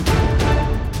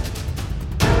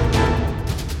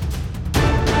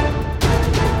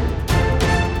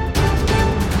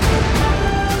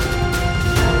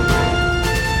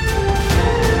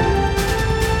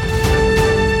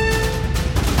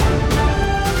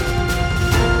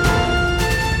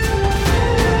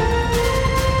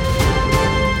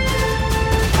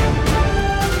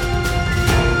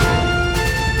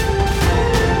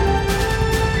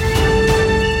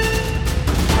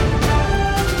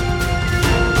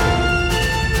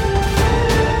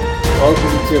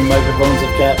Welcome to Microphones of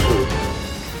Cat Food.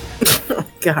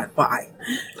 God, why?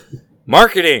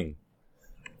 Marketing.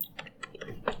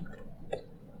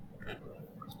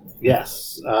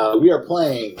 Yes, we are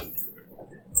playing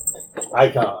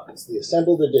Icons, the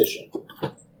Assembled Edition.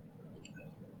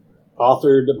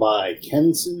 Authored by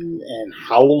Kenson and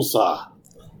Hausa.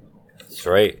 That's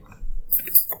right.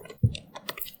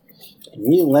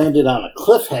 We landed on a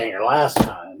cliffhanger last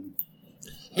time.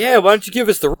 Yeah, why don't you give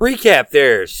us the recap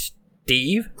there,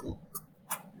 Steve?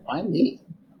 Why me?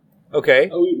 Okay.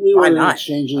 We Why were not?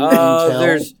 exchanging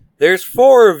intel. There's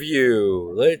four of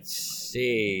you. Let's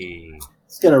see.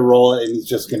 He's going to roll it, and he's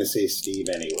just going to say Steve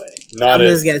anyway. I'm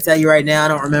just going to tell you right now, I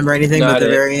don't remember anything but the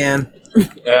very end.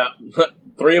 Yeah.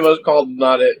 3 of us called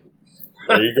not it.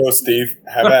 There you go, Steve.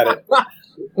 Have at it.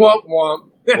 Womp womp.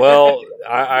 Well,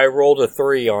 I rolled a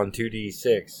 3 on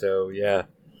 2d6, so yeah.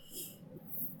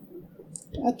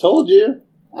 I told you.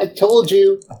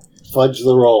 Fudge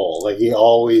the roll, like he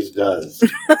always does.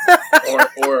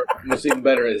 or what's even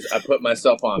better is I put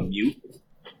myself on mute.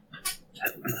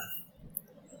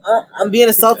 I'm being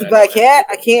assaulted by a cat.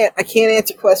 I can't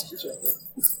answer questions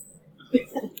right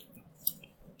now.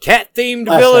 Cat-themed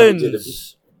Last time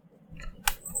villains.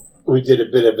 We did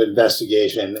a bit of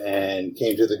investigation and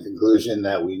came to the conclusion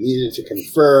that we needed to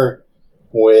confer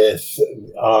with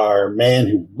our man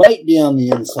who might be on the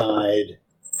inside,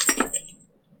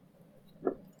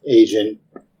 Agent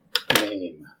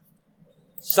name.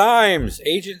 Symes.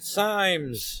 Agent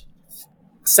Symes.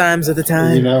 Signs of the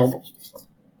time. You know,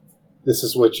 this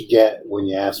is what you get when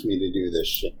you ask me to do this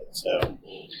shit. So,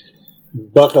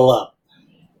 buckle up.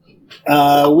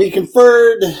 We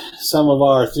conferred. Some of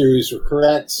our theories were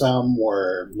correct. Some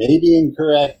were maybe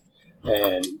incorrect.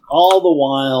 And all the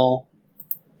while,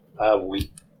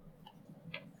 we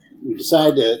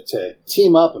decided to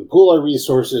team up and pool our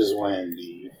resources when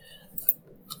the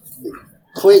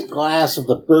plate glass of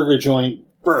the burger joint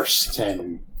burst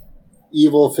and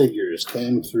evil figures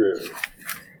came through,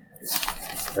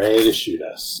 ready to shoot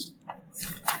us.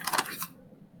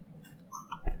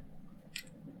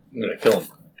 I'm going to kill him.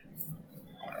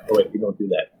 Oh, wait, you don't do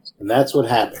that. And that's what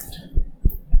happened.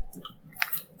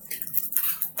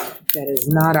 That is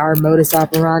not our modus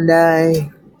operandi.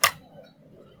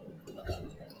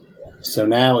 So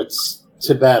now it's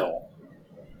to battle.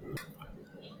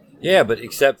 Yeah, but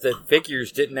except that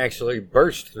figures didn't actually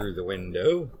burst through the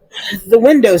window. The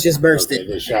windows just bursted. Okay,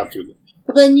 they shot through.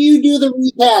 But then you do the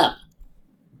recap.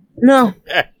 No.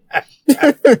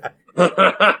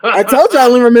 I told you I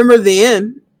only remember the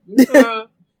end. Womp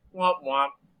womp.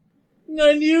 No,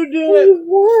 you do it.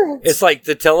 What? It's like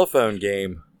the telephone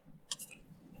game.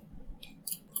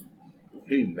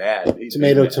 He's mad.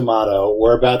 Tomato, tomato.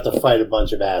 We're about to fight a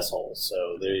bunch of assholes.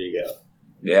 So there you go.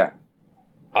 Yeah.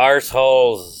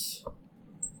 Arseholes.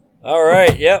 All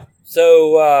right, yep.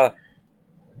 So,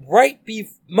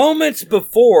 moments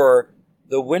before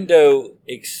the window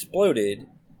exploded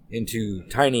into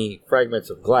tiny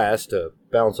fragments of glass to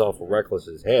bounce off of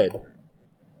Reckless's head.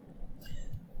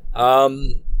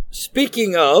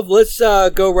 Speaking of, let's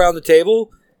go around the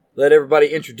table. Let everybody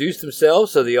introduce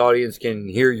themselves so the audience can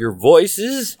hear your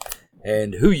voices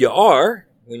and who you are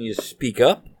when you speak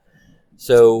up.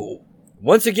 So,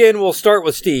 once again, we'll start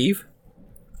with Steve.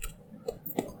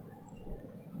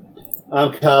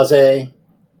 I'm Kaze.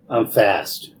 I'm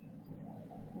fast.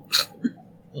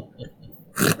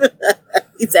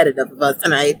 He's had enough of us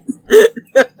tonight.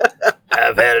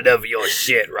 I've had enough of your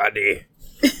shit, Rodney.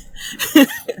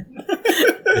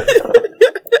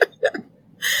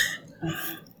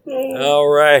 All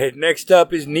right, next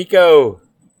up is Nico.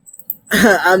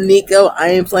 I'm Nico. I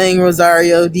am playing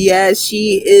Rosario Diaz.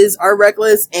 She is our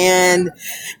Reckless and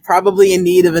probably in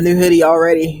need of a new hoodie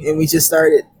already, and we just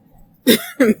started.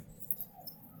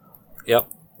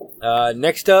 Yep.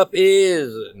 Next up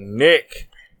is Nick.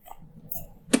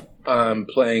 I'm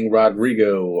playing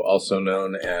Rodrigo, also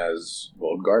known as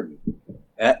Gold Garden.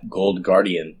 At Gold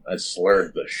Guardian. I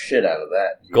slurred the shit out of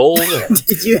that. Gold.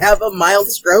 Did you have a mild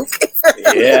stroke?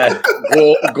 Yeah.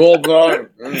 Gold Garden.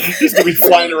 He's going to be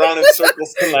flying around in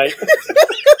circles tonight.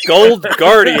 Gold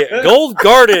Guardian. Gold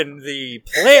Garden, the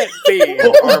plant fiend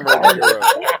armored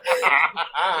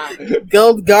hero.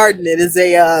 Gold Garden. It is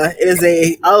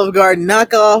a Olive Garden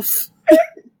knockoff.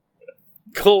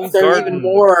 Gold They're Garden. even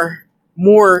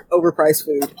more overpriced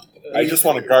food. I just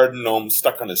want a garden gnome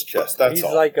stuck on his chest. That's He's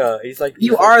all. like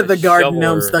You are the garden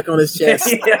gnome stuck on his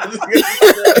chest.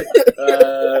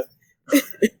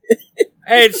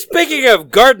 And speaking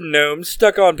of garden gnomes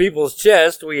stuck on people's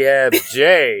chest, we have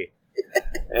Jay.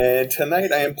 And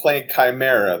tonight I am playing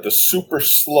Chimera, the super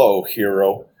slow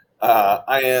hero.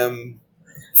 I am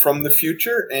from the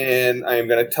future, and I am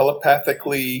going to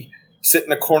telepathically sit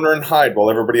in a corner and hide while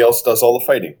everybody else does all the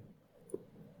fighting.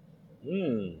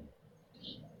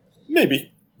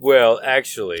 Maybe. Well,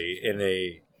 actually, in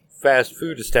a fast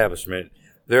food establishment,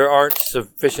 there aren't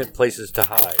sufficient places to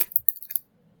hide.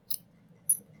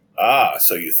 Ah,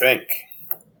 so you think.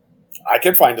 I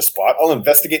can find a spot. I'll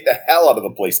investigate the hell out of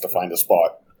the place to find a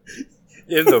spot.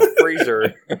 In the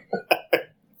freezer.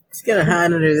 Just gonna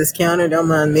hide under this counter, don't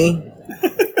mind me.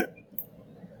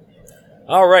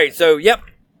 All right, so, yep.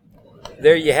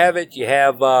 There you have it. You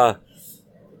have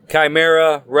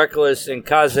Chimera, Reckless, and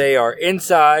Kaze are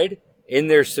inside in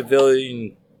their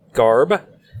civilian garb.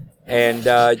 And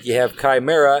you have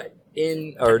Chimera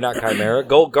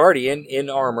Gold Guardian in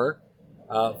armor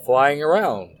flying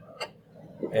around.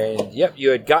 And, yep, you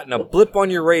had gotten a blip on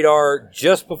your radar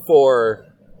just before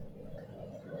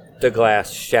the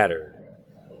glass shattered.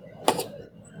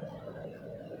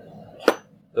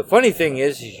 The funny thing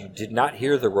is you did not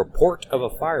hear the report of a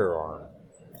firearm.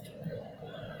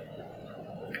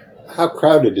 How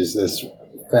crowded is this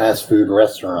fast food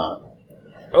restaurant?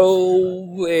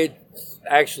 Oh,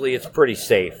 it's pretty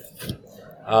safe.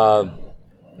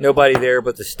 Nobody there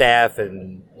but the staff,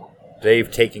 and they've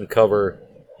taken cover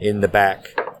in the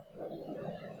back.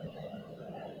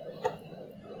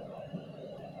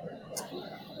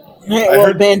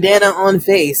 Well, bandana on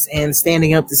face and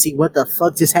standing up to see what the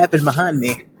fuck just happened behind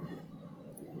me.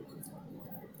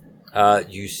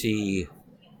 You see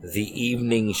the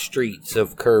evening streets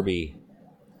of Kirby.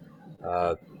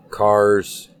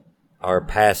 Cars are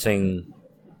passing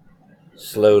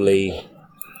slowly.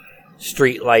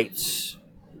 Street lights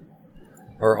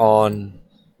are on.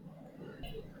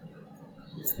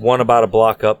 One about a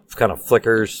block up kind of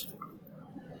flickers.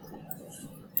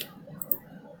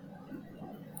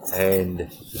 And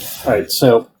All right,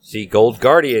 so see Gold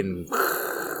Guardian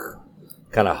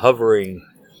kind of hovering.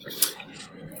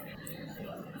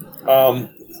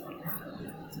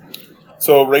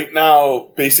 So right now,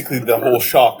 basically the whole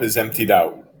shop is emptied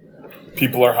out.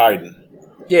 People are hiding.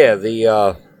 Yeah,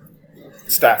 the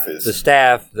Staff is. the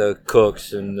staff, the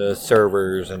cooks, and the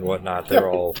servers and whatnot.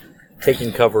 They're all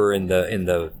taking cover in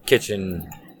the kitchen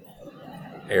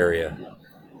area.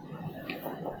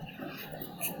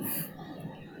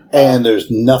 and there's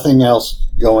nothing else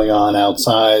going on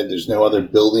outside. There's no other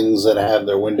buildings that have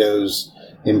their windows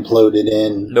imploded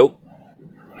in. Nope.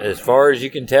 As far as you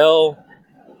can tell,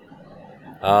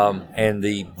 and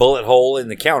the bullet hole in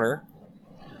the counter,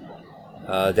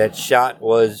 that shot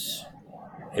was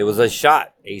a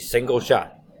single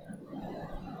shot.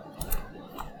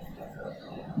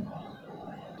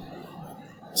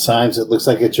 Signs, it looks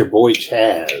like it's your boy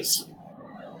Chaz.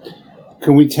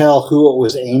 Can we tell who it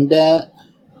was aimed at?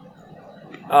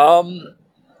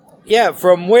 Yeah,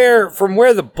 from where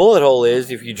the bullet hole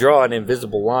is, if you draw an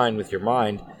invisible line with your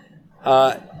mind,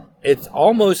 it's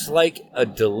almost like a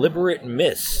deliberate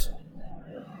miss.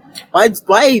 Why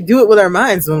do it with our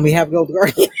minds when we have Gold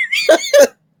Guardian?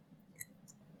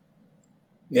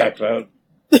 Yeah, clown.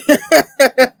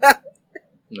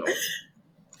 No.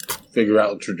 Figure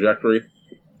out the trajectory.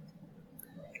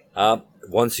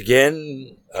 Once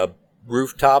again, a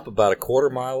rooftop about a quarter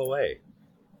mile away.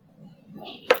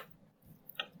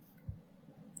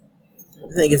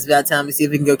 I think it's about time to see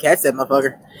if we can go catch that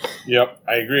motherfucker. Yep,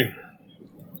 I agree.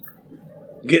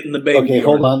 Get in the baby. Okay,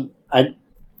 hold on. I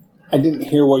didn't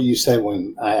hear what you said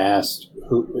when I asked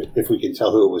if we can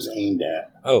tell who it was aimed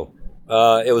at. Oh,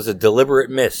 it was a deliberate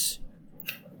miss.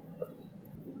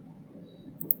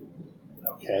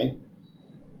 Okay.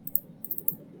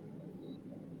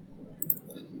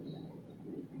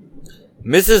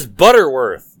 Mrs.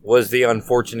 Butterworth was the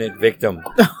unfortunate victim.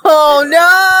 Oh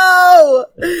no!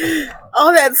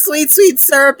 All that sweet, sweet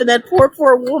syrup and that poor,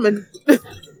 poor woman.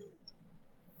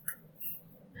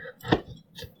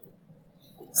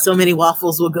 So many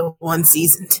waffles will go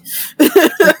unseasoned.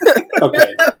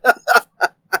 Okay.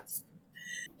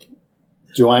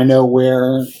 Do I know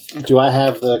where? Do I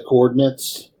have the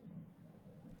coordinates?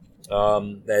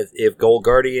 That if Gold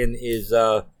Guardian is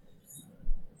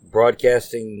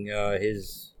broadcasting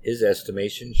his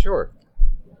estimation, sure.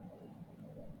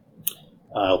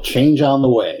 I'll change on the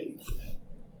way.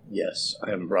 Yes,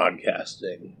 I am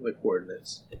broadcasting the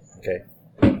coordinates. Okay.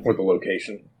 Or the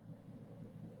location.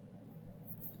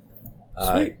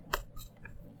 Sweet.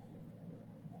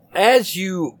 As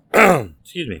you,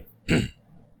 excuse me,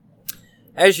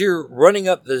 as you're running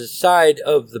up the side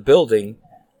of the building,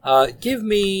 give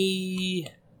me,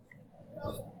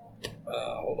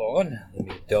 hold on, let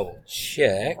me double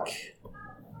check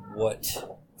what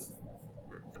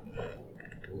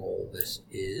roll this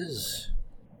is.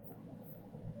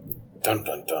 Dun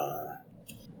dun dun.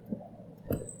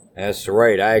 That's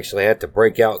right. I actually had to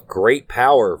break out great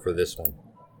power for this one.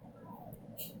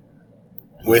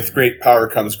 With great power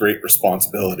comes great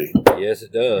responsibility. Yes,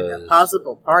 it does.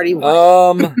 Possible party.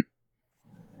 One.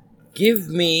 Give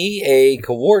me a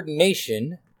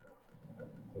coordination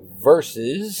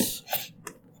versus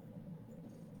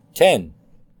 10.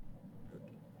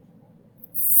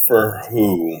 For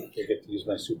who? I get to use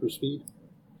my super speed.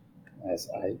 As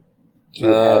I do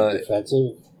have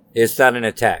defensive. It's not an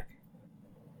attack.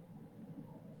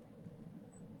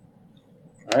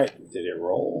 All right. Did it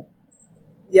roll?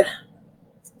 Yeah.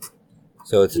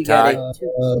 So it's a You got tie.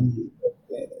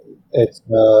 It's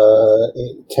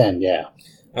 10. Yeah.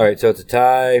 All right, so it's a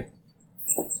tie.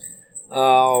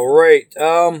 All right.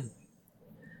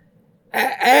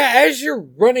 As you're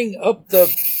running up the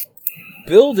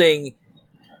building,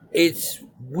 it's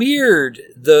weird.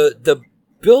 The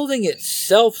building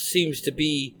itself seems to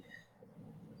be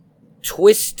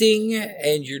twisting,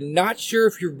 and you're not sure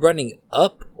if you're running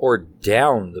up or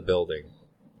down the building.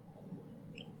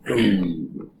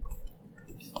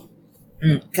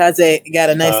 Kaze got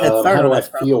a nice head start. How do on I this,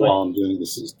 feel probably. while I'm doing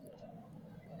this?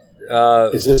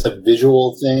 Is this a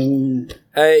visual thing?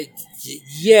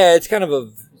 Yeah, it's kind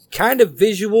of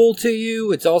visual to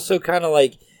you. It's also kind of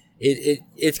like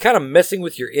it's kind of messing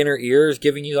with your inner ears,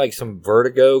 giving you like some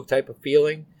vertigo type of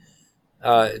feeling.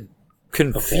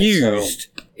 Confused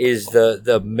is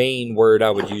the main word I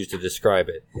would use to describe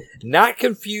it. Not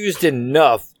confused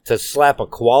enough to slap a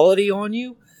quality on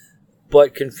you,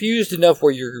 but confused enough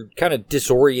where you're kind of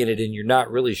disoriented and you're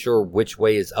not really sure which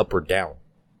way is up or down.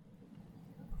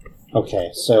 Okay,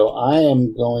 so I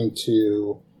am going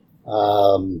to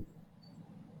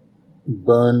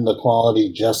burn the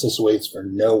quality Justice Waits for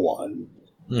No One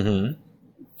and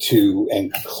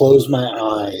close my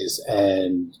eyes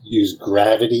and use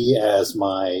gravity as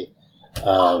my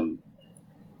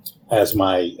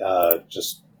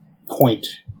just point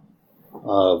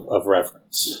of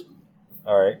reference.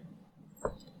 All right.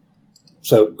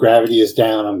 So gravity is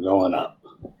down, I'm going up.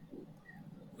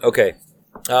 Okay.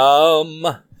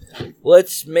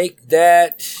 Let's make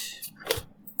that.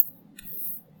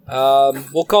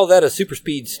 We'll call that a super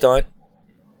speed stunt.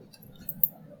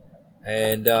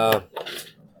 And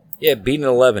yeah, beat an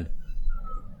 11.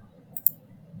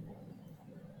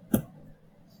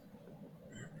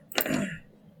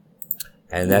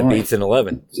 And that beats an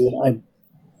 11.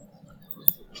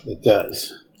 It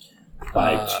does.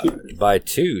 By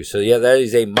 2. So yeah, that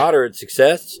is a moderate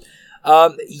success.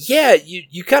 Yeah,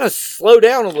 you kind of slow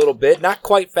down a little bit, not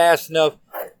quite fast enough,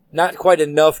 not quite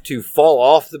enough to fall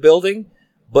off the building,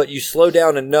 but you slow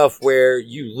down enough where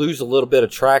you lose a little bit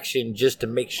of traction just to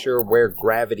make sure where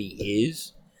gravity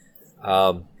is.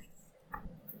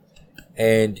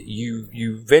 And you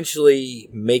eventually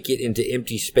make it into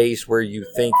empty space where you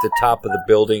think the top of the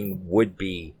building would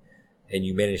be, and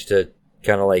you manage to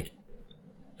kind of like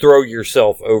throw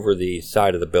yourself over the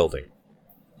side of the building.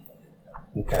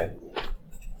 Okay.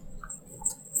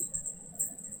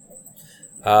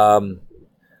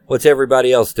 What's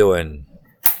everybody else doing?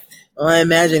 Well, I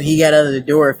imagine he got out of the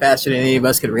door faster than any of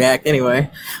us could react anyway.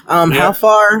 How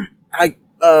far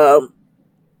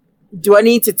do I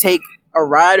need to take a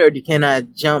ride, or can I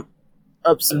jump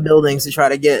up some buildings to try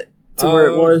to get to where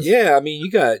it was? Yeah, I mean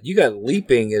you got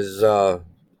leaping as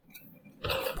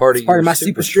part of my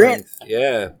super strength.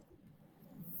 Yeah.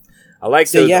 I like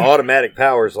those automatic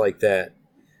powers like that.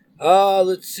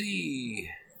 Let's see.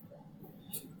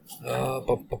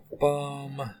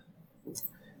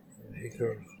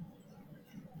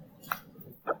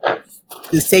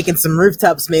 Just taking some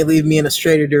rooftops may lead me in a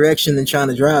straighter direction than trying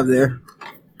to drive there.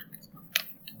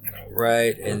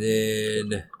 Right, and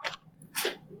then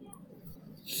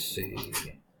let's see.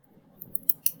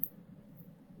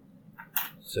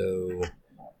 So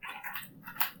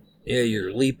yeah,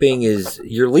 your leaping is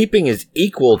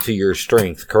equal to your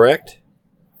strength, correct?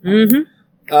 Mm-hmm.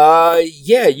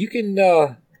 Yeah, you can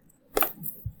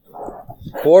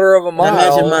quarter of a mile. I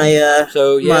imagine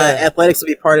my athletics will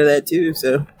be part of that too.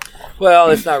 So, well,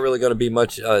 it's not really going to be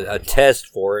much a test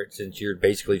for it since you're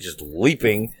basically just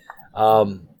leaping.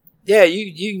 Yeah,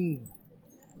 you can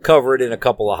cover it in a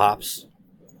couple of hops.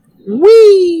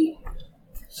 Whee!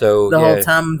 So the whole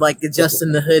time, like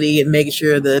adjusting the hoodie and making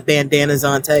sure the bandana's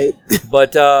on tight.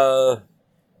 But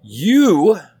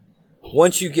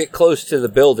once you get close to the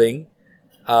building,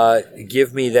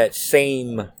 give me that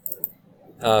same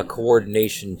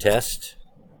coordination test.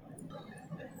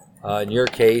 In your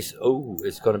case,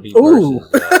 it's going to be versus.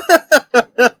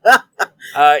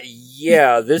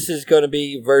 Yeah, this is going to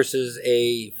be versus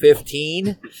a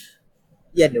 15.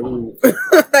 Yeah, no. I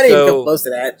didn't even come close to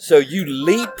that. So you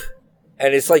leap,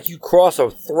 and it's like you cross a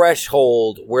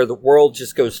threshold where the world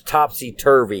just goes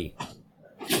topsy-turvy.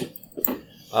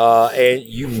 And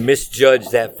you misjudge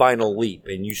that final leap,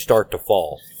 and you start to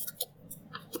fall.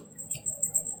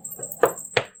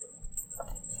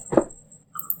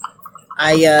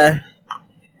 I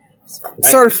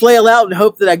sort of flail out and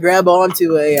hope that I grab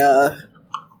onto a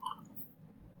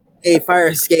fire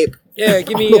escape. Yeah,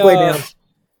 give me Way down.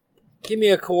 give me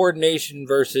a coordination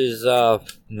versus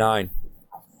 9.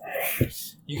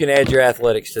 You can add your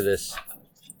athletics to this.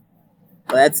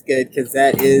 Well, that's good because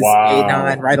that is Wow. a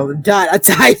 9 right on the dot. I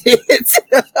tied it.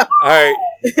 All right.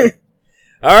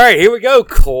 All right, here we go.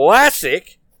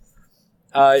 Classic.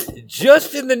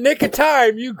 Just in the nick of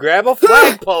time, you grab a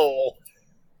flagpole.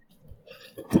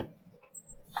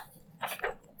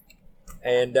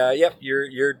 And, yep,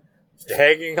 you're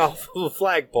hanging off of a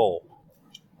flagpole.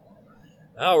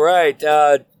 All right.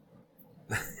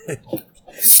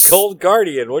 Gold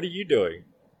Guardian, what are you doing?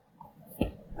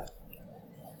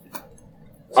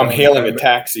 I'm hailing a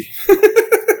taxi.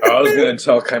 I was going to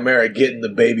tell Chimera, get in the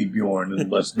baby Bjorn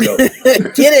and let's go. Get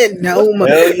it, gnome.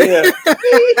 Hell yeah.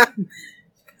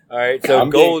 All right, so I'm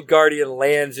Gold Guardian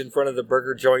lands in front of the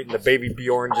burger joint, and the baby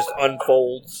Bjorn just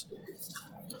unfolds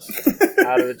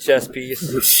out of the chest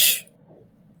piece.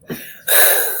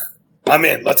 I'm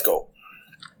in. Let's go.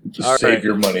 Just All save right.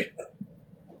 your money.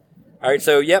 All right,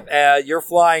 so yep, you're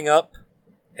flying up,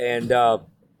 and yeah,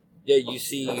 you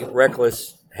see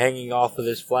Reckless hanging off of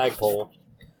this flagpole.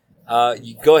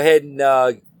 You go ahead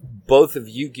and both of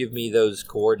you give me those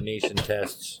coordination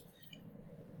tests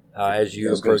as you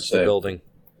I was gonna approach the say. building.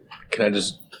 Can I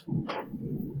just...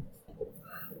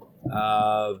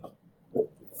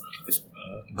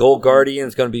 Gold Guardian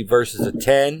is going to be versus a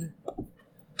 10,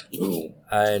 Ooh.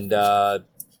 and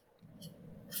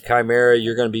Chimera,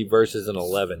 you're going to be versus an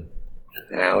 11.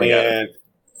 Now we got it. And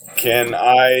can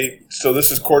I... So this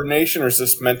is coordination or is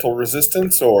this mental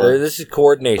resistance or... This is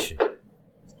coordination.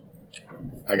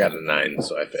 I got a 9,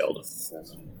 so I failed.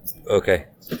 Okay.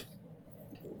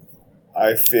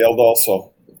 I failed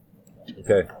also.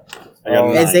 Okay. I got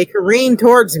a As 9. they careen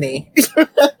towards me.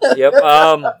 Yep.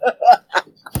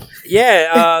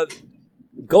 Yeah.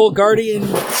 Gold Guardian.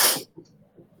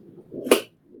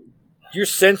 Your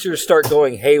sensors start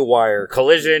going haywire.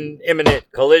 Collision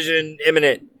imminent. Collision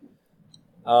imminent.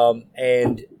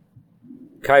 And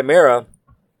Chimera,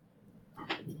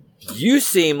 you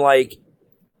seem like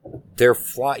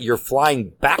you're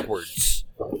flying backwards.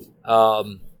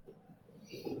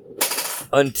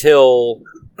 Until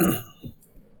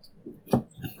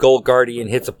Gold Guardian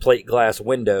hits a plate glass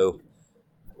window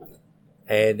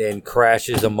and then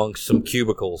crashes amongst some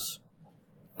cubicles.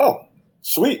 Oh,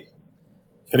 sweet.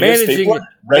 Can I get a stapler?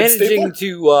 Red Managing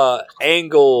stapler? to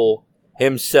angle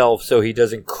himself so he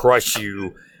doesn't crush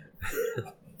you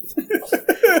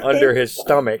under his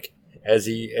stomach as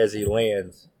he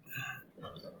lands.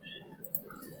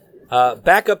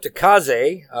 Back up to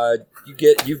Kaze.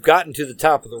 You've gotten to the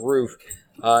top of the roof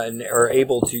and are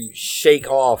able to shake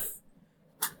off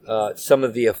some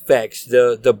of the effects.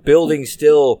 The building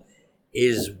still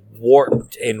is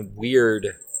warped and weird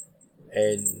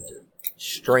and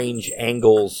strange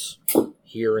angles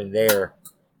here and there.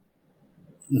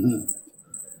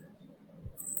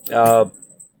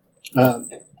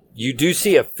 You do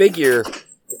see a figure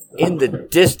in the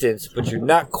distance, but you're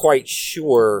not quite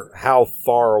sure how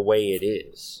far away it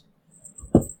is.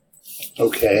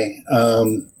 Okay.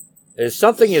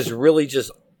 Something is really just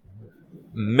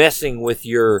messing with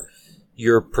your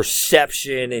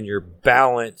perception and your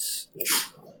balance.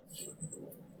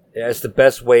 That's the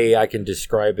best way I can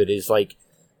describe it. Is like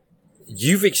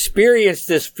you've experienced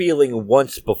this feeling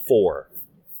once before.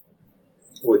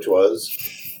 Which was?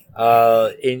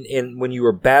 In when you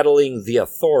were battling the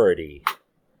Authority.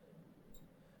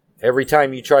 Every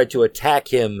time you tried to attack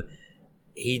him,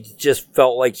 he just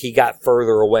felt like he got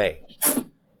further away.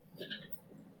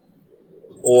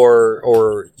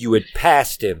 Or you had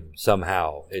passed him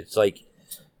somehow. It's like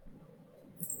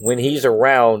when he's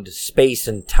around, space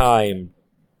and time,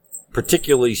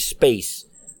 particularly space,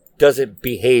 doesn't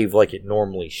behave like it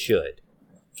normally should.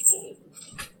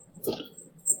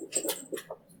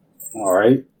 All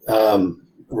right.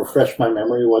 Refresh my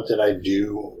memory. What did I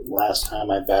do last time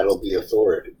I battled the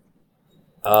Authority?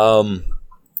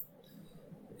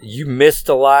 You missed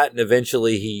a lot, and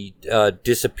eventually he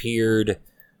disappeared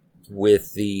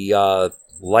with the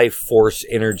life force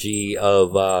energy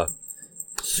of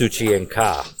Suchi and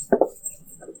Ka.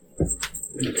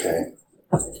 Okay.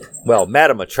 Well,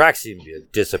 Madame Atraxium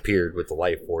disappeared with the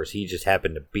life force. He just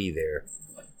happened to be there.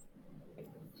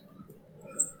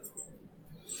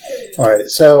 All right.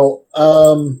 So,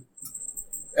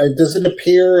 does it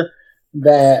appear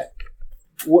that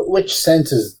which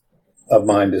senses of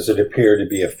mine does it appear to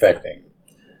be affecting?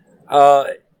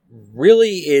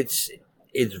 Really, it's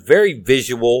very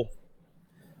visual,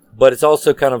 but it's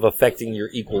also kind of affecting your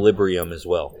equilibrium as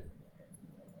well.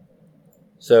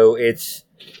 So it's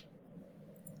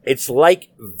like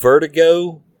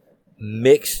vertigo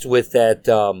mixed with that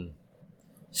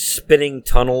spinning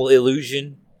tunnel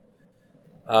illusion.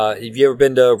 Have you ever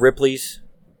been to Ripley's?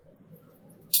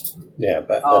 Yeah,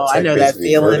 but Oh, that's I like know that basically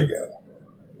feeling. vertigo.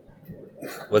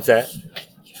 What's that?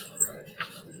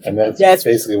 And that's Yes.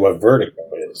 basically what vertigo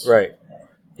is. Right.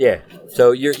 Yeah.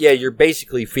 So you're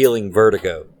basically feeling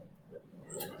vertigo.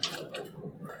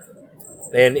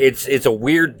 And it's a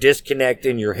weird disconnect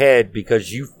in your head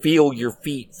because you feel your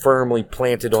feet firmly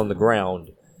planted on the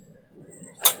ground.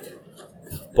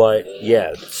 But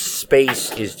yeah,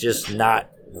 space is just not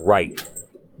right.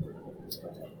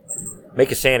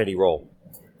 Make a sanity roll.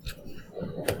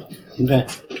 Okay.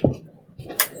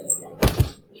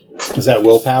 Is that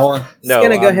willpower? No, Just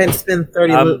gonna go ahead and spend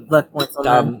 30 I'm- luck points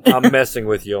on that. I'm messing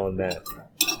with you on that.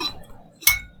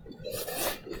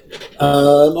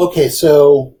 Okay,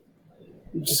 so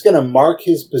I'm just going to mark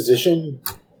his position,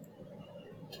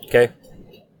 Okay.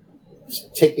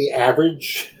 take the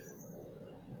average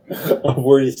of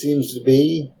where he seems to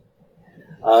be,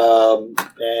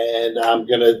 and I'm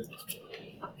going to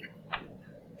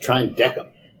try and deck him.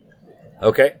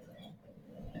 Okay.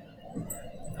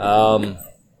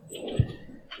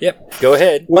 Yep. Go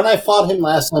ahead. When I fought him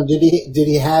last time, did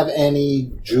he have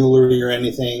any jewelry or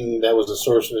anything that was a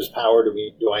source of his power?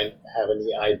 Do I have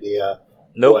any idea?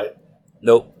 Nope. What?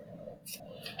 Nope.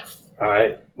 All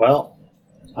right. Well,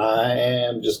 I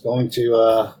am just going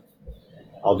to.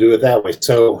 I'll do it that way.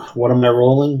 So, what am I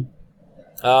rolling?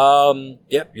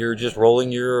 Yep. You're just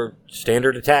rolling your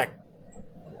standard attack.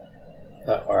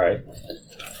 All right.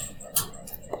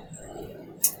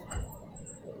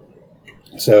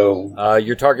 So,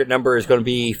 Your target number is going to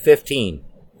be 15.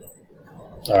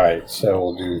 all right. So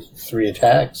we'll do 3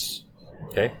 attacks.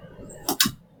 Okay.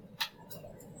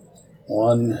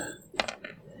 1.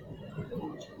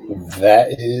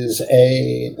 That is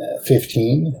a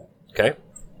 15, Okay.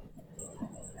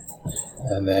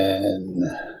 and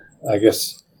then I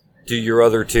guess Do your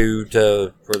other two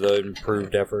for the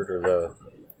improved effort or the.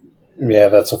 yeah,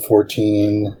 that's a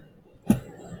 14,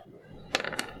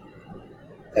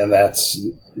 and that's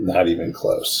not even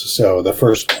close. So the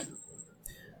first one,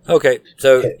 Okay.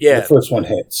 So yeah, the first one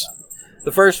hits.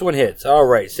 the first one hits. All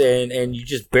right. So, and you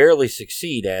just barely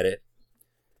succeed at it.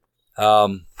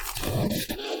 Let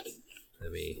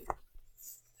me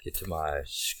get to my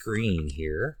screen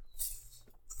here.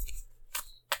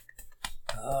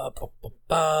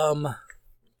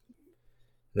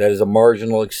 That is a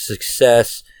marginal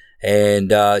success,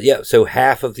 and yeah, so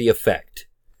half of the effect.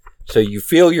 So you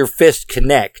feel your fist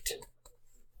connect.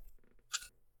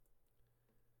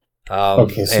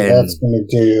 Okay, so and- that's going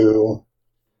to do.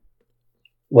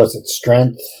 Was it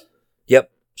strength Yep,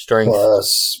 strength.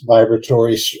 plus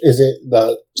vibratory? Is it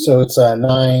the? So it's a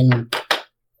 9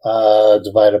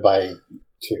 divided by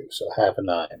 2, so half a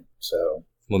 9. So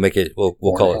We'll make it. We'll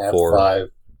call it 4. 5.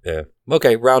 Yeah.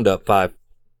 Okay, round up 5.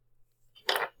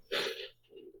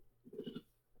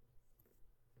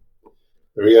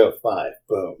 There we go. 5.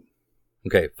 Boom.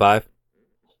 Okay, 5.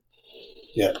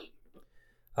 Yeah.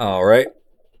 All right.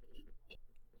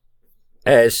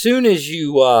 As soon as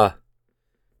you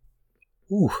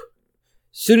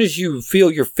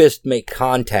feel your fist make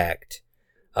contact,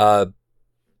 you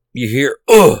hear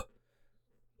 "ugh,"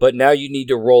 but now you need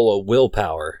to roll a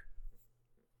willpower.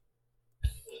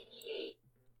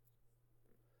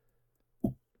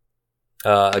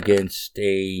 Against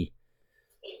a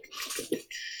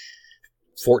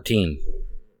 14.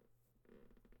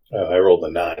 I rolled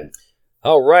a 9.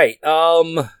 All right.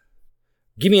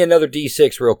 Give me another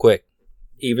D6 real quick.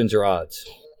 Evens or odds?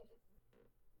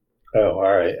 Oh, all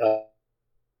right.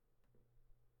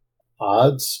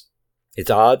 Odds, It's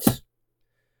odds.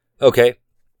 Okay.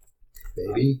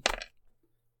 baby.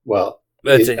 Well,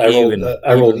 That's an I rolled, even.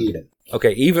 I rolled even.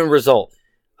 Okay, even result.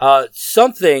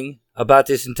 Something about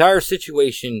this entire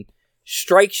situation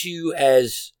strikes you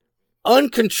as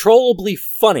uncontrollably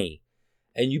funny,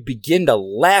 and you begin to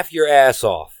laugh your ass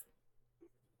off.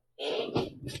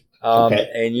 Okay.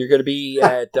 And you're going to be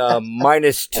at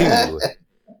 -2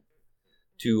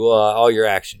 to all your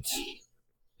actions.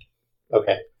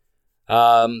 Okay.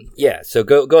 Yeah, so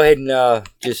go ahead and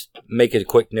just make it a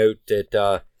quick note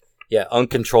that yeah,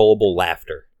 uncontrollable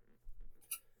laughter.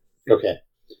 Okay.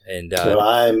 And So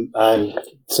I'm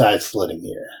side splitting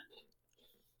here.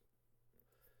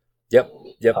 Yep.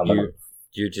 I'm gonna-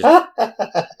 You just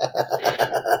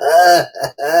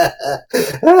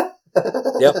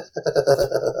yep.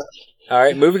 All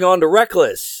right, moving on to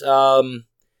Reckless.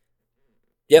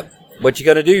 Yep. What you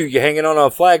gonna do? You're hanging on a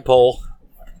flagpole.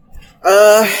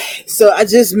 So I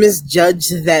just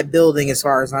misjudged that building as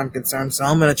far as I'm concerned, so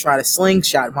I'm gonna try to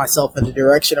slingshot myself in the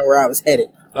direction of where I was headed.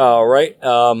 All right.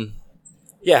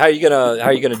 Yeah. How you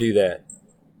gonna do that?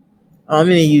 I'm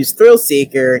gonna use Thrill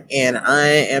Seeker, and I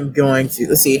am going to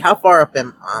let's see how far up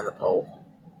am I on the pole.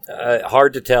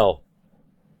 Hard to tell.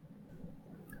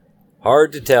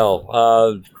 Hard to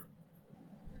tell.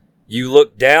 You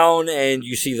look down and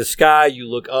you see the sky. You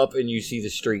look up and you see the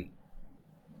street.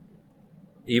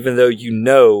 Even though you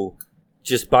know,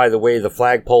 just by the way the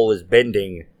flagpole is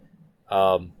bending,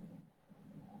 that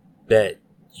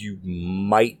you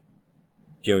might,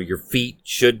 your feet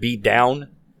should be down.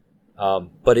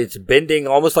 But it's bending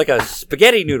almost like a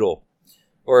spaghetti noodle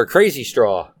or a crazy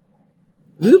straw.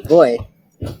 Ooh boy.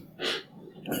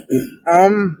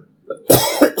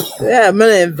 Yeah, I'm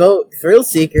gonna invoke Thrill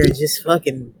Seeker and just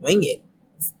fucking wing it.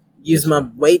 Use my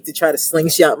weight to try to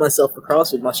slingshot myself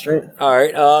across with my strength. All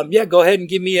right. Yeah, go ahead and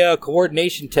give me a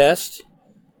coordination test.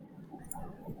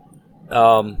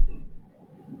 Jeez.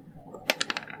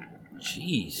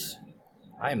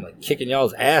 I am like kicking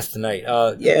y'all's ass tonight.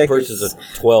 Yeah, versus a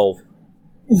 12.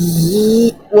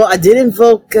 Well, I did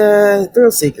invoke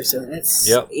Thrill Seeker, so that's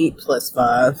Yep. 8 plus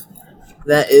 5.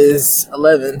 That is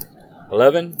 11.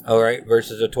 11? All right.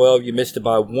 Versus a 12. You missed it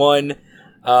by 1.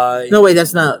 No, wait,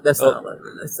 that's not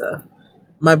 11. That's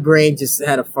my brain just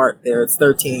had a fart there. It's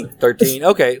 13. 13.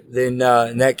 Okay. Then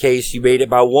in that case, you made it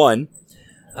by 1.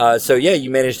 So yeah, you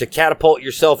managed to catapult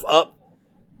yourself up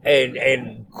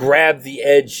and grab the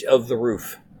edge of the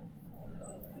roof.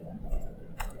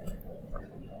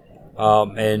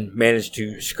 And managed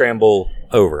to scramble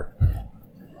over.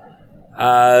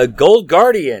 Gold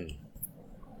Guardian.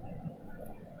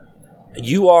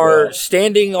 You are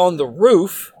standing on the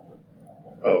roof.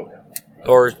 Oh.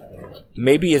 Or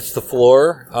maybe it's the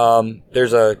floor.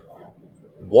 There's a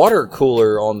water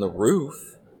cooler on the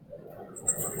roof.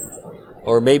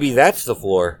 Or maybe that's the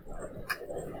floor.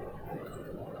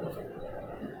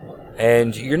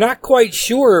 And you're not quite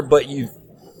sure, but you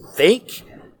think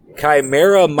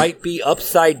Chimera might be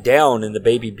upside down in the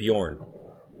baby Bjorn.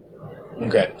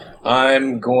 Okay.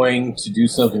 I'm going to do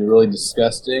something really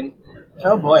disgusting.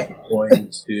 Oh boy.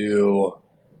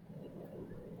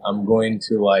 I'm going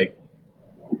to like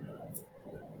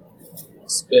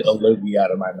spit a loogie out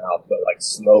of my mouth, but like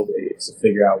slowly to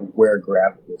figure out where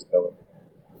gravity is going.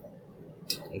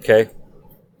 Okay.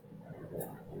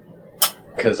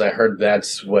 Because I heard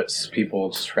that's what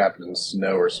people trapped in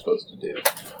snow are supposed to do,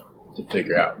 to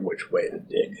figure out which way to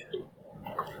dig.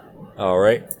 All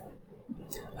right.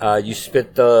 You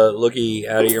spit the loogie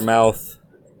out of your mouth.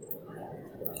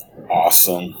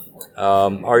 Awesome.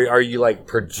 Are you like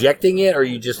projecting it, or are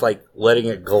you just like letting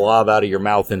it glob out of your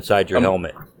mouth inside your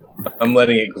helmet? I'm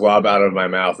letting it glob out of my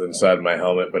mouth inside my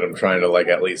helmet, but I'm trying to like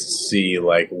at least see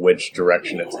like which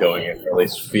direction it's going in, or at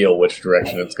least feel which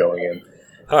direction it's going in.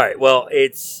 All right. Well,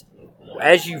 it's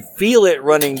as you feel it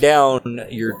running down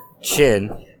your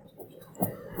chin.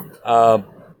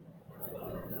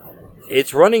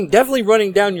 It's definitely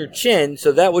running down your chin,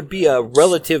 so that would be a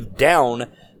relative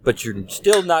down, but you're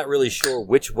still not really sure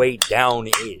which way down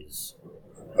is.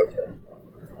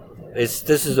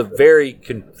 This is a very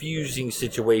confusing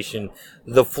situation.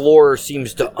 The floor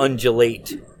seems to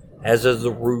undulate, as does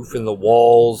the roof, and the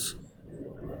walls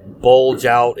bulge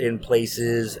out in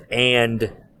places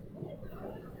and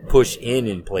push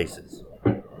in places.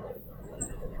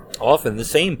 Often the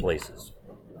same places.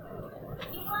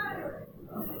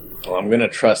 Well, I'm gonna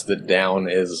trust that down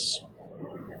is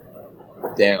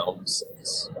down.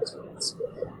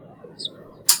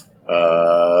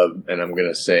 And I'm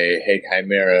gonna say, hey,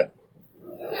 Chimera,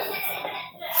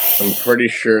 I'm pretty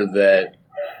sure that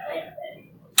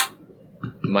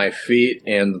my feet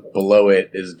and below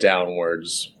it is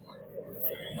downwards.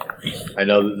 I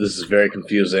know that this is very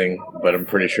confusing, but I'm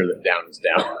pretty sure that down is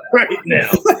down right now.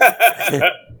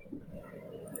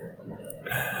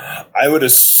 I would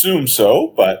assume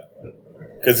so, but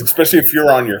because especially if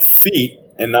you're on your feet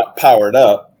and not powered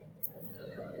up,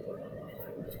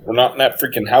 we're not in that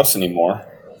freaking house anymore.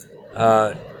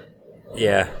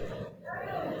 Yeah.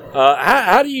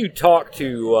 How do you talk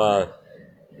to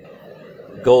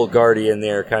Gold Guardian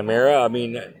there, Chimera? I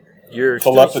mean, you're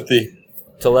Telepathy.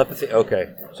 Telepathy?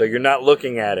 Okay. So you're not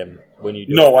looking at him when you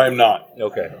do No, I am not.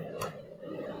 Okay.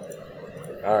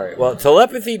 All right. Well,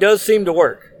 telepathy does seem to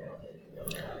work.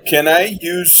 Can I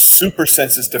use super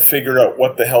senses to figure out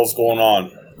what the hell's going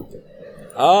on?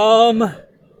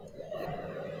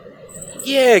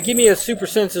 Yeah, give me a super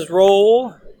senses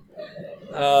roll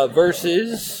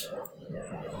versus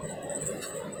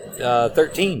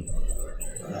 13.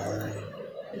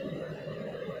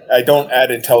 I don't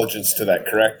add intelligence to that,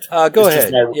 correct? Go It's just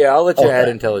ahead. my- Yeah, I'll let you Okay. add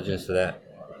intelligence to that.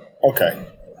 Okay.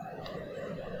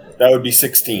 That would be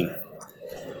 16.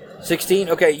 16.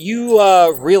 Okay, you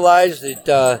realize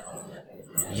that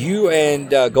you and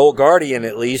Gold Guardian,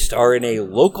 at least, are in a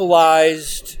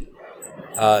localized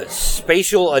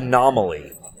spatial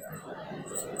anomaly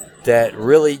that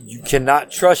really you cannot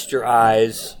trust your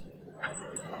eyes,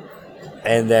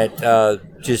 and that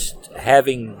just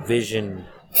having vision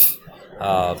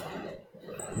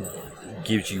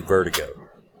gives you vertigo,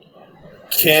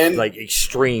 Can like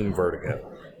extreme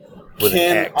vertigo, with an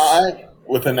can X. I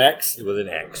with an X With an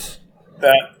X.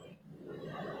 that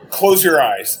close your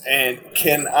eyes and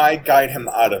can I guide him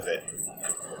out of it?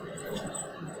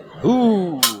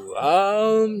 Ooh,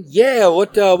 yeah.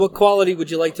 What quality would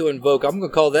you like to invoke? I'm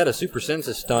gonna call that a super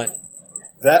senses stunt.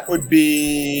 That would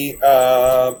be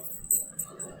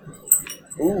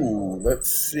let's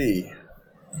see.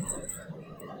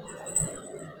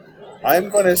 I'm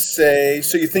going to say,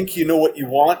 so you think you know what you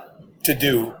want to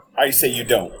do. I say you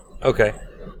don't. Okay,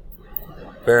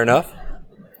 fair enough.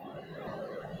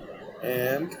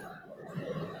 And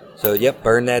So, yep,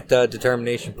 burn that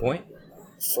determination point.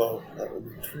 so that would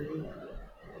be 3.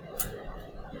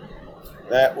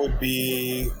 That would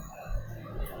be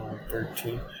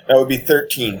 13. That would be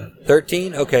 13.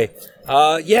 13. Okay.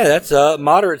 Yeah, that's a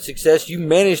moderate success. You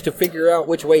managed to figure out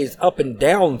which way is up and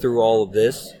down through all of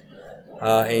this,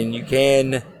 and you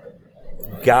can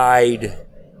guide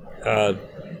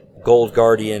Gold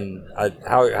Guardian.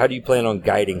 How do you plan on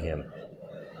guiding him?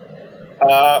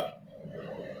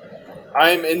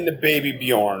 I'm in the baby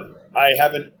Bjorn. I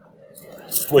haven't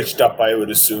switched up, I would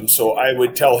assume, so I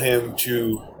would tell him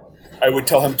to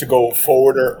go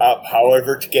forward or up,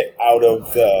 however, to get out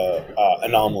of the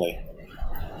anomaly.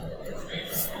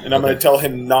 And I'm going to tell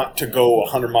him not to go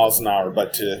 100 miles an hour,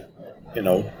 but to,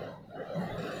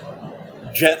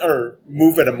 or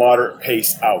move at a moderate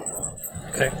pace out.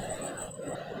 Okay.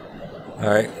 All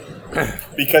right.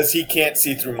 Because he can't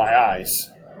see through my eyes,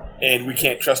 and we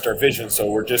can't trust our vision, so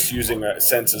we're just using our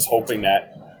senses, hoping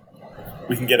that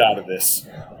we can get out of this.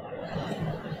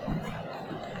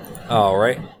 All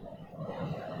right.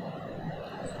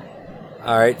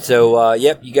 All right. So,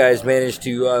 yep, you guys managed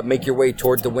to make your way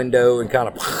toward the window and kind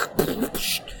of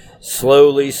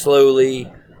slowly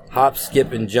hop,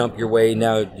 skip, and jump your way.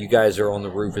 Now you guys are on the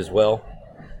roof as well.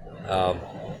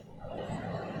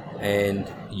 And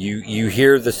you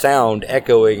hear the sound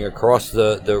echoing across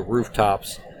the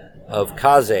rooftops of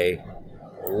Kaze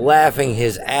laughing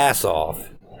his ass off.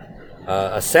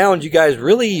 A sound you guys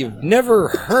really have never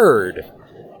heard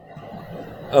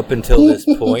up until this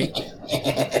point.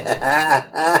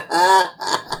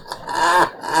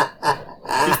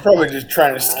 He's probably just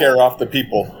trying to scare off the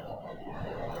people.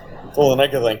 Full of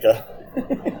Nekalenka.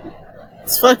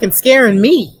 It's fucking scaring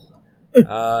me.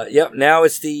 Yep, now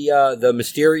it's the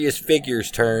mysterious figure's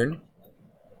turn.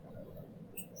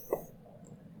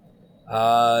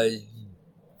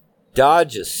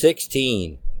 Dodge a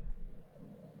 16.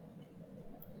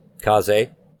 Kaze.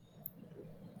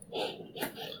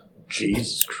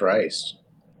 Jesus Christ.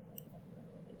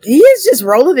 He is just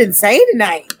rolling insane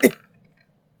tonight.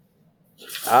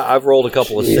 I've rolled a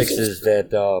couple of Jesus. sixes that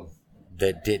got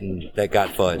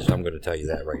fudged. I'm going to tell you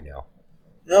that right now.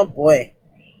 Oh boy.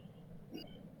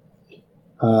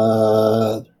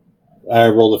 I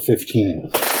rolled a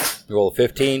 15. You roll a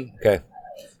 15? Okay.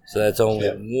 So that's only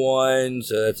Yep. one,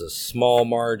 so that's a small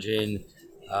margin.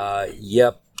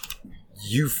 Yep.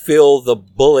 You feel the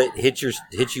bullet hit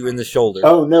you in the shoulder.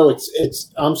 Oh no,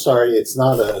 it's. I'm sorry, it's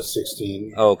not a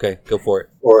 16. Oh, okay. Go for it.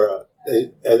 Or I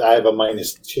have a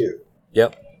 -2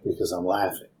 Yep. because I'm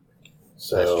laughing.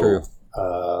 So That's true.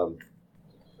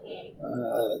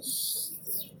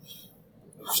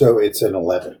 So it's an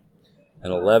 11.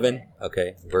 An 11?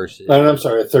 Okay. Versus No, I'm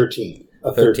sorry, a 13.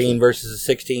 A 13 versus a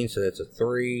 16, so that's a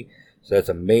 3. So that's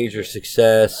a major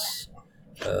success.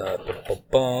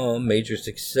 Major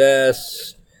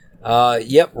success.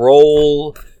 Yep,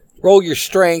 roll your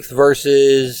strength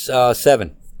versus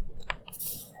 7.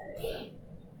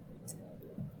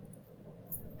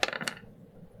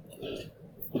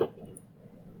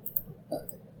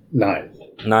 Nine.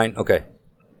 9, okay.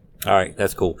 All right,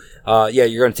 that's cool. Yeah,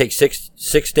 you're going to take six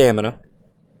stamina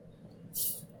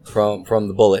from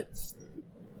the bullet.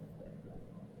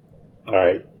 All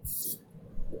right.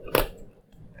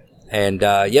 And,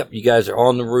 yep, you guys are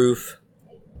on the roof.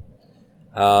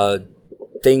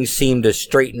 Things seem to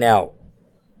straighten out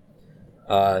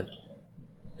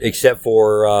except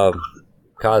for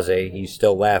Kaze. He's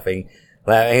still laughing.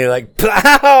 He's like,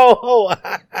 ow,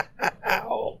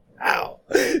 ow, ow.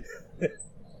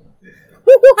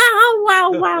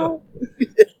 Wow,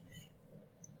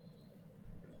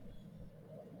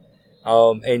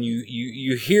 wow. And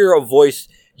you hear a voice.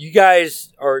 You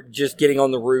guys are just getting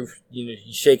on the roof,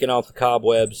 shaking off the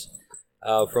cobwebs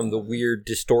from the weird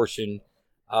distortion.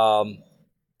 And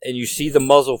you see the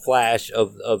muzzle flash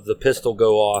of the pistol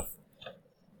go off.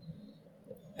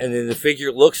 And then the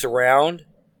figure looks around.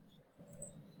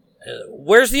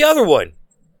 Where's the other one?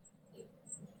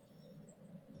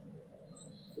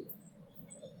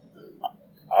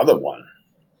 Other one.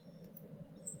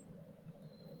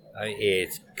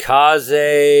 It's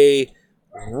Kaze,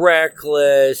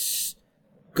 Reckless,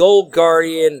 Gold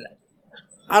Guardian.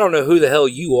 I don't know who the hell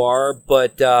you are,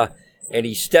 but and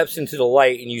he steps into the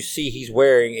light, and you see he's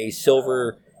wearing a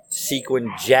silver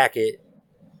sequin jacket.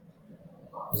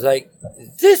 It's like,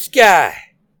 this guy.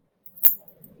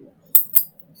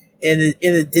 In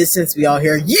the distance, we all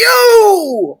hear,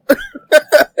 "You!"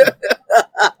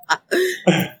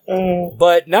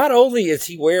 But not only is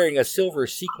he wearing a silver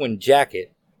sequin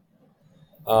jacket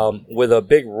with a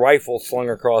big rifle slung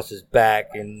across his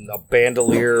back and a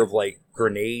bandolier of like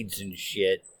grenades and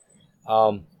shit,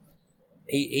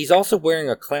 he's also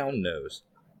wearing a clown nose.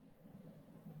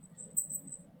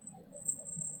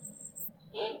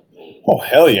 Oh,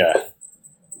 hell yeah.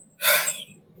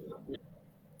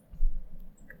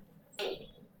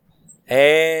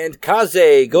 And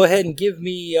Kaze, go ahead and give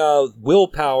me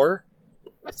willpower.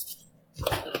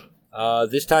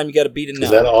 This time you got to beat a 9. Is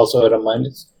that also at a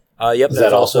minus? Yep. Is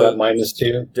that also at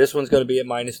 -2? This one's going to be at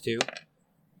 -2.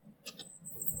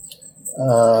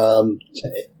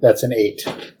 That's an 8.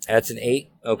 That's an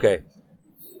 8. Okay.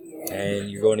 And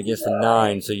you're going against a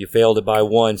 9, so you failed it by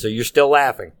 1. So you're still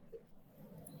laughing.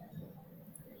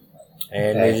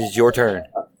 And Okay. it is your turn.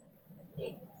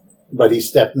 But he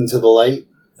stepped into the light.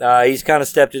 He's kind of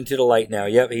stepped into the light now.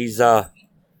 Yep. He's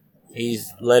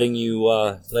letting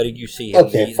you see him.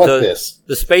 Okay, fuck this.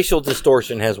 The spatial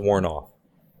distortion has worn off.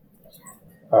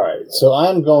 All right, so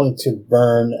I'm going to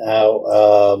burn out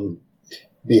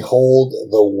Behold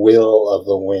the Will of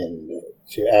the Wind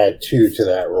to add 2 to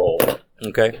that roll.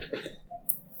 Okay.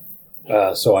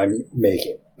 So I make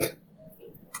it.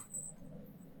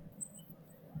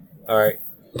 All right.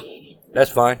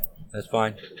 That's fine. That's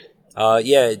fine.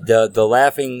 Yeah, the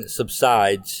laughing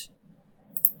subsides,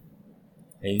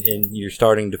 and you're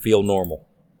starting to feel normal.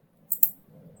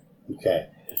 Okay.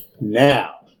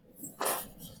 Now,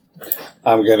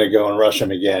 I'm going to go and rush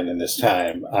him again, and this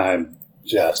time I'm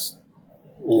just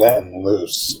letting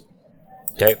loose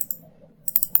Okay.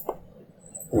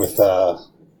 with let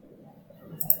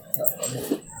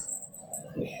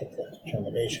me hit the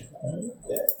determination point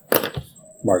there.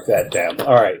 Mark that down.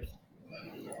 All right.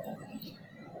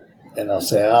 And I'll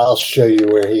say, I'll show you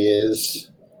where he is.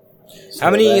 So How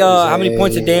many that is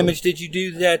points of damage did you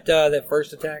do that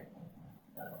first attack?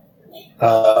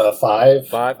 5.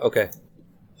 5. Okay.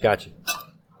 Gotcha.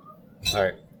 All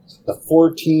right. The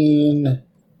 14.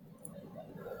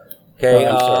 Okay.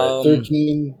 I'm sorry,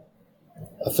 13.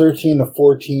 A 13, a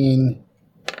 14,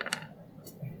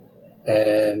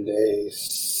 and a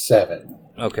 7.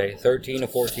 Okay. 13, a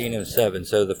 14, and a 7.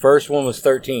 So the first one was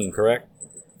 13, correct?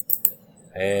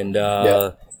 And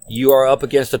Yeah. you are up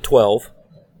against a 12.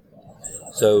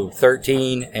 So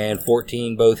 13 and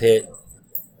 14 both hit,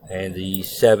 and the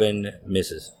 7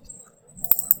 misses.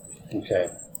 Okay.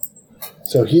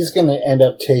 So he's going to end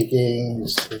up taking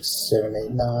 6, 7,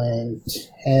 8, 9,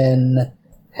 10,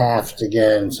 halved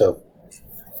again, so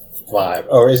 5.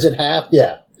 Or is it half?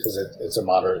 Yeah, because it's a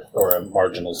moderate or a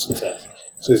marginal success.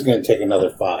 So he's going to take another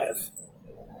 5.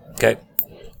 Okay.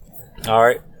 All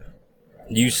right.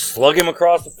 You slug him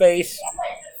across the face.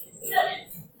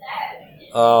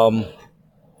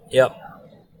 Yep.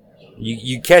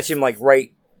 You catch him like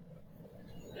right,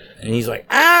 and he's like,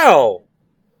 "Ow!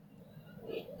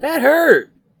 That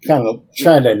hurt." Kind of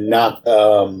trying to knock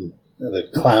the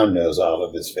clown nose off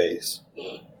of his face.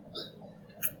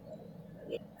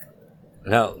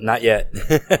 No, not yet.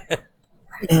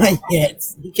 Not yet.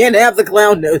 You can't have the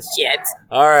clown nose yet.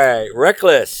 All right,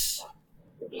 Reckless.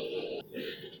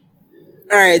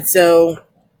 All right, so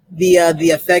the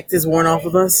effect is worn off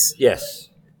of us, Yes.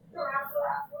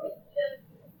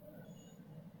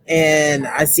 and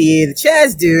I see the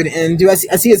Chaz dude, and I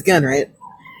see his gun, right?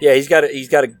 Yeah, he's got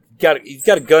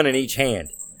a gun in each hand.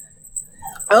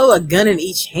 Oh, a gun in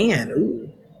each hand. Ooh.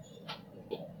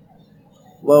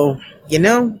 Well,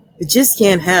 you just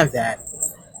can't have that.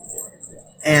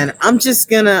 And I'm just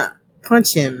gonna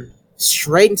punch him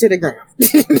straight into the ground.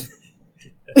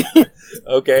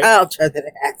 Okay. I'll try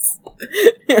that ass.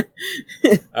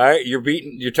 All right.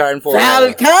 You're trying for.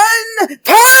 Falcon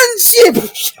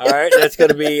punch. All right. That's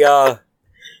gonna be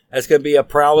a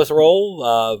prowess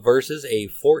roll versus a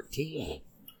 14.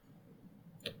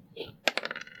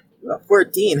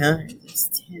 14, huh?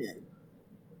 It's 10.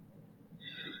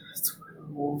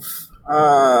 12.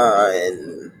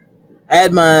 And I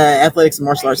add my athletics and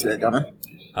martial arts to that, don't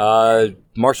I?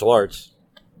 Martial arts,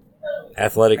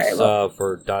 athletics All right, well.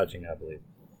 for dodging, I believe.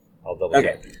 I'll double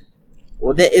Okay. check.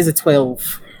 Well, that is a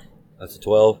 12. That's a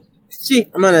 12, Gee,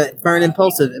 I'm gonna burn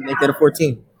impulsive and make that a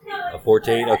 14. a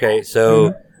 14. Okay,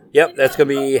 so yep, that's gonna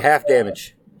be half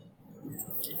damage.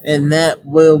 And that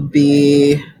will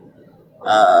be,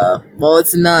 well,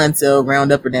 it's a 9, so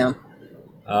round up or down.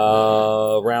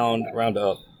 Round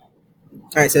up.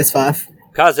 Alright, so that's 5.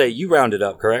 Kaze, you rounded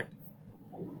up, correct?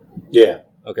 Yeah.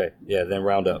 Okay, yeah, then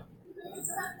round up.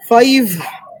 5.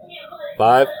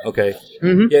 5. Okay.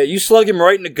 Mm-hmm. Yeah, you slug him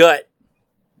right in the gut.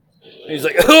 He's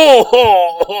like,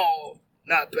 oh,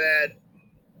 not bad.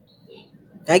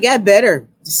 I got better.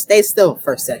 Just stay still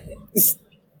for a second.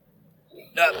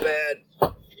 Not bad.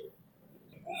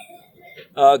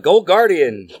 Gold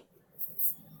Guardian.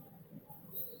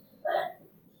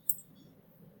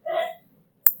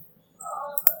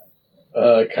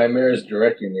 Chimera's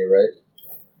directing you,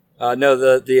 right? No,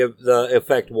 the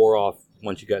effect wore off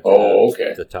once you got to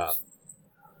okay. the top.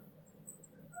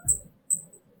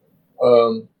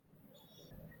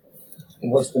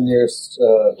 What's the nearest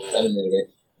enemy to me?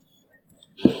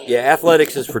 Yeah,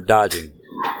 athletics is for dodging.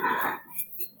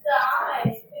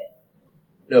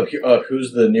 No,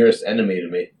 who's the nearest enemy to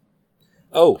me?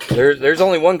 Oh, there's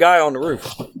only one guy on the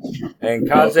roof. And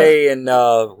Kaze and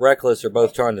Reckless are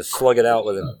both trying to slug it out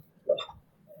with him.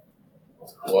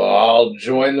 Well, I'll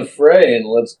join the fray and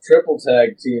let's triple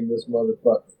tag team this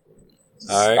motherfucker.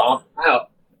 All right. Stomp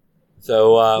out.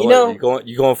 So, You know-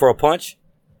 you going for a punch?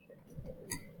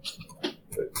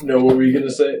 No, what were you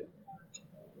gonna say?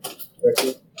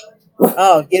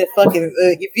 Oh, get it fucking.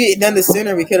 If you had done this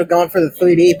sooner, we could have gone for the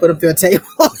 3D, put him through a table.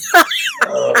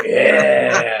 Oh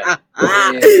yeah.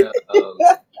 Damn.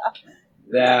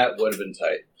 That would have been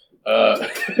tight.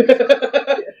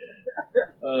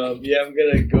 Yeah, I'm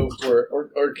gonna go for,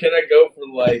 or can I go for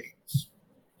like?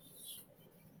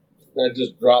 Can I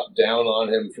just drop down on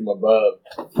him from above?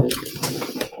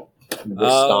 Just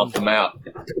stomp him out.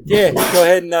 Yeah, go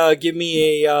ahead and give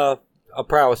me a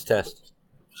prowess test.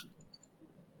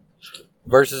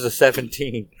 Versus a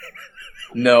 17.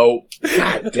 No.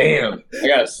 God damn. I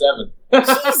got a 7.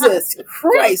 Jesus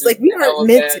Christ! Like we aren't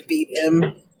meant to beat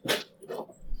him.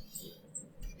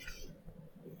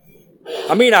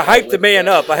 I mean, I hyped the man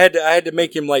up. I had to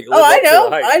make him like. Live Oh, up to the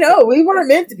hype. I know. We weren't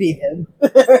meant to beat him.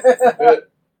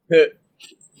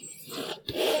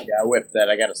 Yeah, I whipped that.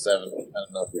 I got a 7. I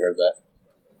don't know if you heard that.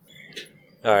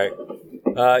 All right.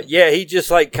 Yeah, he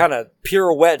just like kind of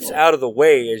pirouettes out of the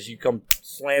way as you come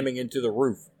slamming into the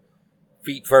roof,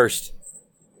 feet first.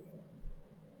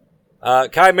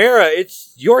 Chimera,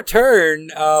 it's your turn.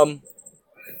 And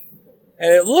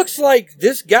it looks like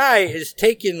this guy is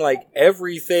taking like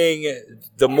everything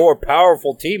the more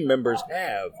powerful team members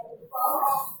have.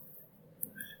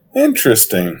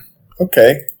 Interesting.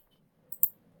 Okay.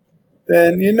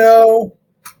 Then,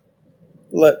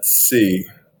 let's see.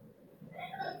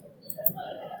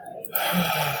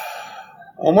 I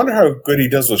wonder how good he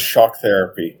does with shock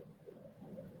therapy.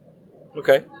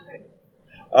 Okay.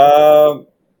 So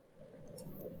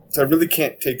I really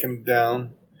can't take him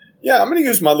down. Yeah, I'm going to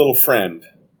use my little friend.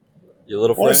 Your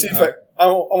little I want friend? to see if I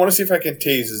want to see if I can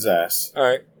tase his ass. All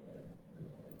right.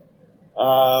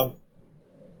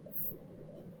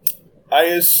 I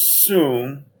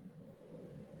assume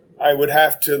I would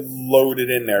have to load it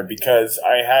in there because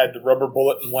I had the rubber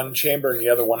bullet in one chamber and the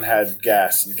other one had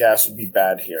gas, and gas would be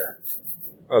bad here.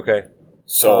 Okay.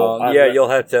 So you'll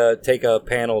have to take a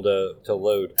panel to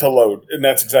load. to load, and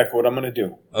that's exactly what I'm going to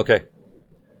do. Okay.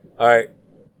 All right.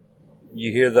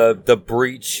 You hear the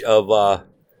breach of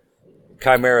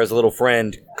Chimera's little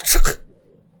friend.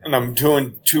 And I'm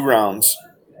doing 2 rounds.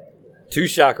 2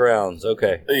 shock rounds.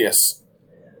 Okay. Yes.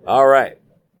 All right.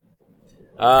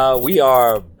 We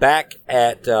are back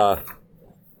at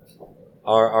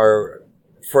our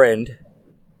friend,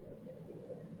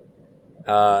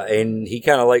 and he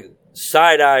kind of like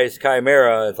side eyes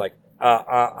Chimera. It's like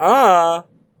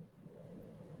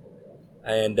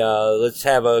and let's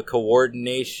have a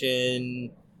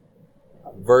coordination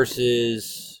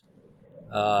versus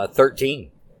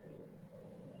 13.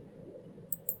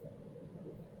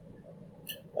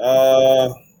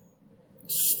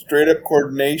 Straight up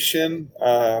coordination.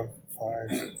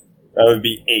 5. That would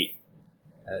be 8.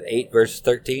 8 versus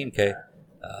 13. Okay.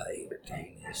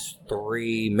 8 is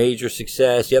 3. Major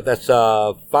success. Yep, that's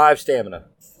 5 stamina.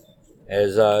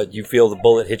 As you feel the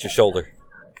bullet hit your shoulder.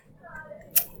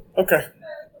 Okay.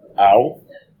 Ow.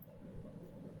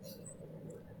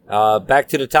 Back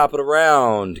to the top of the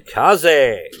round. Kaze.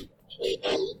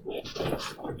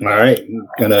 All right, I'm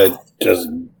gonna just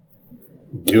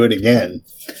do it again.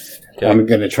 Okay. I'm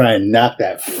gonna try and knock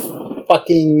that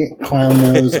fucking clown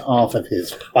nose off of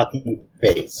his fucking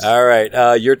face. All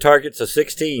right. Your target's a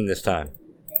 16 this time.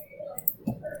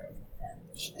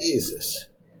 Jesus.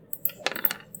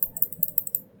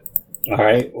 All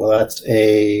right. Well, that's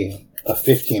a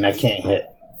 15. I can't hit.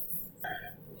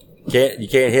 You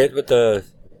can't hit with the.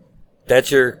 That's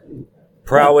your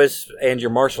prowess and your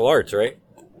martial arts, right?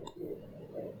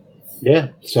 Yeah.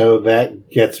 So that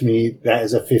gets me. That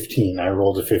is a 15. I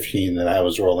rolled a 15, and I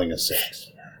was rolling a 6.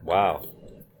 Wow.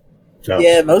 So,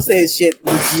 Yeah, most of his shit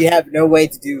you have no way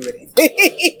to do with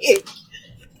it.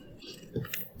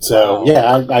 So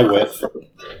yeah, I whiff.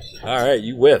 All right,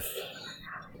 you whiff.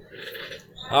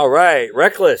 All right,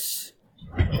 Reckless.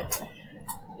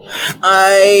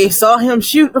 I saw him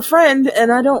shoot a friend,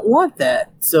 and I don't want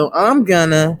that. So I'm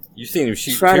gonna. You've seen him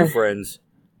shoot Try 2 to- friends.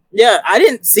 Yeah, I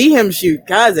didn't see him shoot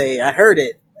Kaze. I heard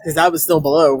it because I was still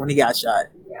below when he got shot.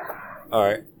 All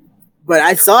right. But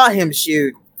I saw him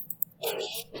shoot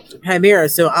Chimera,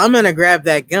 so I'm gonna grab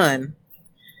that gun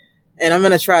and I'm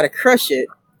gonna try to crush it.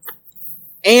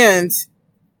 And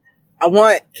I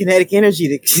want kinetic energy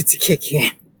to kick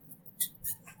in.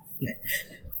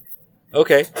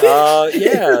 Okay.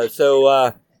 Yeah.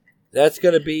 So that's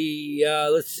gonna be.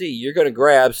 Let's see. You're gonna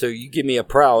grab. So you give me a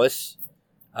prowess.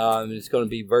 It's gonna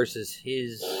be versus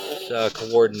his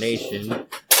coordination.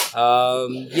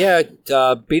 Yeah.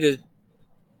 Beat a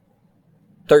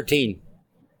 13.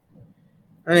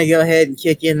 I'm gonna go ahead and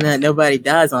kick in that nobody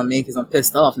dies on me because I'm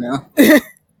pissed off now.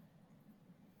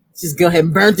 Just go ahead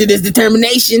and burn through this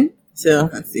determination. So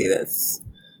let's see.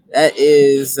 That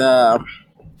is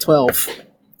 12.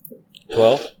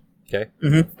 12. Okay.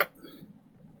 Mm-hmm.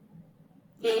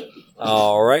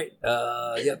 All right.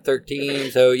 Yeah,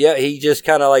 13. So yeah, he just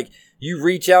kind of like you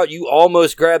reach out, you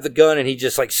almost grab the gun, and he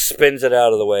just like spins it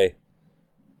out of the way.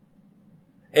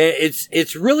 And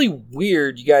it's really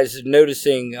weird. You guys are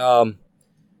noticing.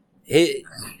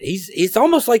 It's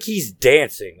almost like he's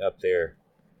dancing up there.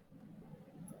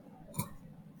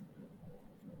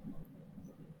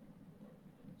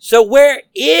 So where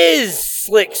is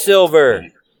Slick Silver?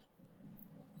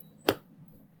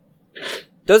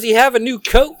 Does he have a new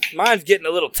coat? Mine's getting a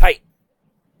little tight.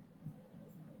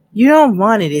 You don't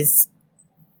want it. It's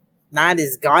not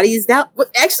as gaudy as that. But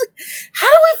actually, how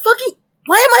do we fucking...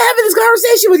 Why am I having this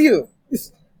conversation with you?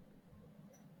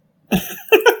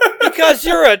 Because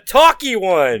you're a talky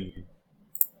one.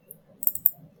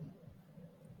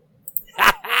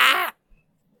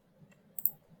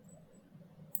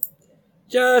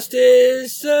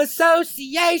 Justice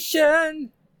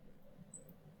Association.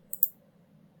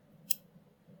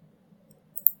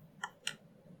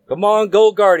 Come on,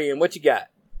 Gold Guardian. What you got?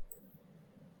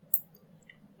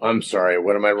 I'm sorry,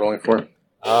 what am I rolling for?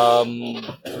 You're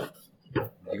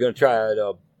gonna try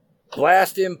to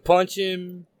blast him, punch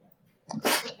him.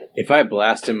 If I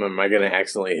blast him, am I going to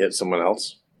accidentally hit someone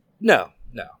else? No.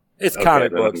 It's Okay,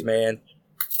 comic then. books, man.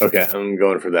 Okay, I'm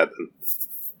going for that then.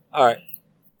 All right.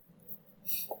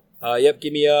 Yep.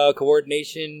 Give me a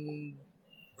coordination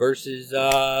versus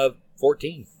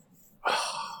 14.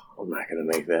 I'm not going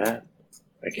to make that.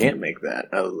 I can't make that.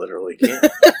 I literally can't.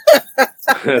 That's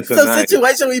It's a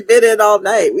situation we've been in all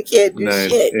night. We can't do 9.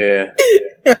 shit.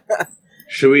 Yeah.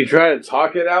 Should we try to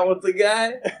talk it out with the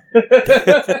guy?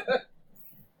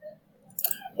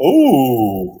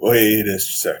 Oh, wait a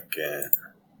second.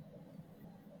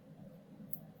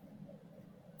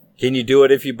 Can you do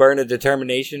it if you burn a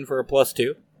determination for a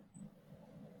 +2?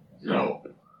 No.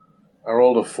 I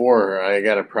rolled a 4. I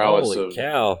got a prowess Holy of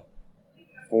cow.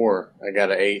 4. I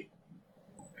got an 8.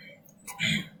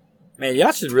 Man,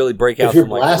 y'all should really break out If you're some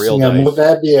like real blasting him, would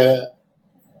dice. that be a?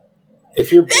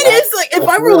 If you're That is like, if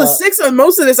I roll a 6 on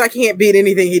most of this, I can't beat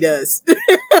anything he does.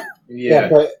 yeah,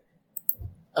 but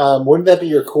wouldn't that be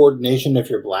your coordination if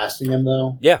you're blasting him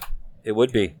though? It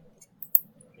would be.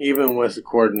 Even with the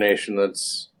coordination,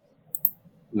 that's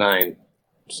 9.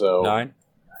 So 9?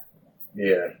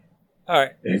 yeah, All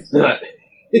right. it's not.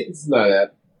 It's not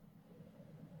that.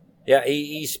 Yeah,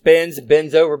 he spins,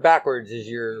 bends over backwards as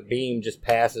your beam just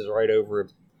passes right over him.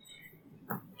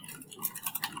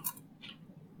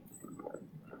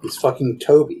 It's fucking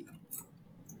Toby.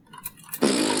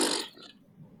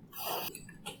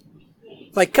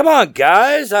 Like, come on,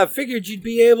 guys. I figured you'd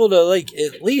be able to, like,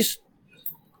 at least...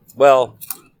 Well,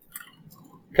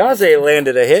 Kaze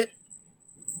landed a hit.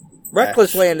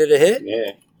 Reckless landed a hit.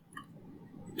 Yeah.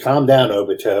 Calm down,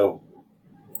 Obito.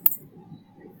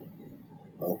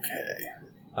 Okay.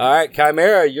 All right,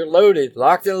 Chimera, you're loaded.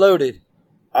 Locked and loaded.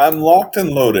 I'm locked and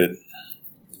loaded.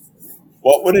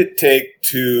 What would it take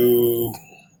to...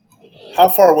 How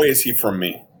far away is he from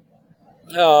me?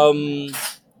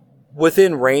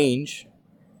 Within range.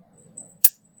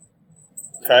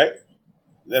 Okay.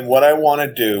 Then what I want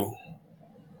to do...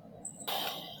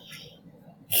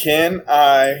 Can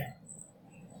I...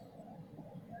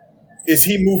 Is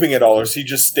he moving at all, or is he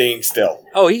just staying still?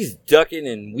 Oh, he's ducking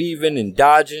and weaving and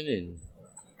dodging and...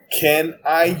 Can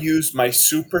I use my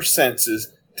super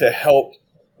senses to help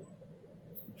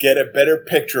get a better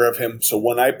picture of him so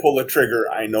when I pull a trigger,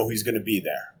 I know he's going to be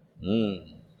there?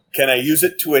 Can I use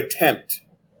it to attempt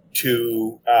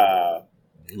to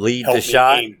lead help the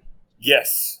shot? aim?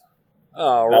 Yes.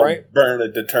 All I'll right. burn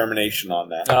a determination on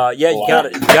that. Yeah, you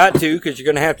got to, because you're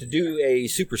going to have to do a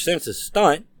super senses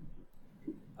stunt.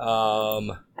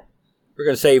 We're going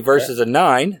to say versus a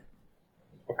 9.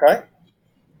 Okay.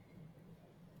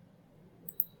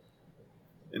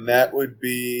 And that would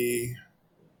be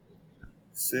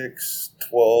 6,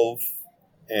 12,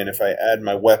 and if I add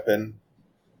my weapon,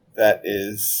 that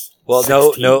is Well,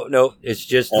 16. no. It's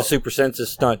just the super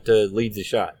senses stunt to lead the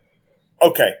shot.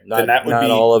 Okay, Not, then that would not be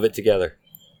all of it together.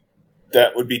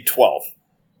 That would be 12.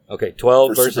 Okay,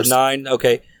 12 For versus super- 9.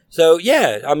 Okay, so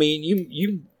yeah, I mean,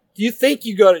 you think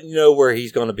you got to know where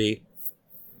he's going to be.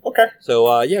 Okay.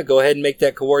 So yeah, go ahead and make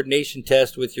that coordination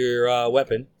test with your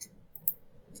weapon.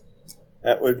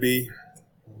 That would be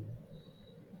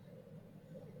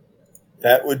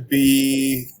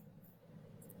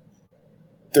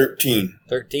 13.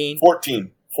 13.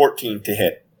 14 to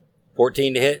hit.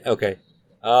 14 to hit. Okay.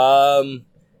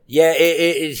 Yeah,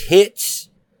 it hits.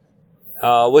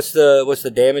 What's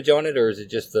the damage on it, or is it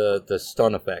just the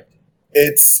stun effect?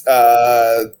 It's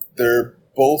they're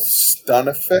both stun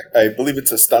effect. I believe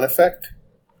it's a stun effect.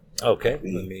 Okay,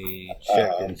 let me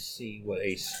check and see what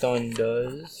a stun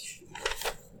does.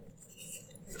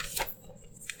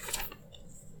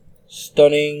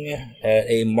 Stunning at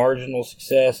a marginal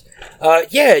success.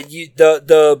 Yeah,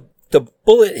 the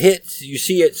bullet hits. You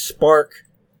see it spark.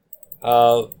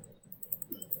 And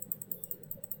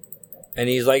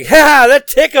he's like, "Ha! That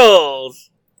tickles."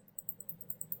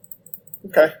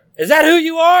 Okay. Is that who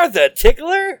you are, the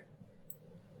tickler?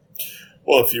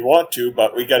 Well, if you want to,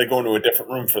 but we got to go into a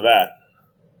different room for that.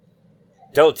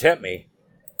 Don't tempt me.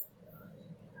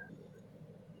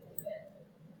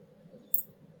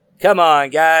 Come on,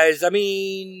 guys. I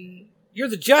mean, you're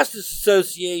the Justice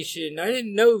Association. I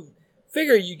didn't know.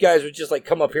 Figure you guys would just like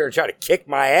come up here and try to kick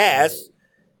my ass.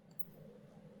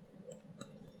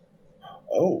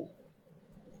 Oh.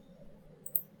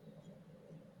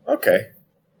 Okay.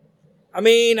 I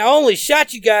mean, I only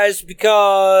shot you guys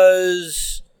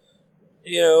because,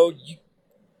 you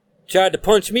tried to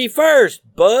punch me first,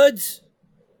 buds.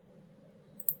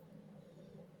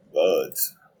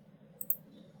 Buds.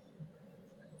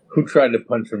 Who tried to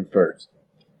punch him first?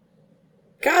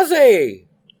 Kaze!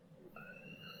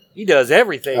 He does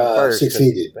everything first. 'cause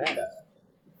Succeeded. he's bad.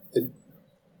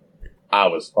 I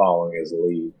was following his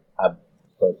lead. I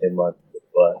put him on the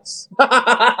bus.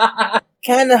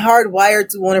 Kind of hardwired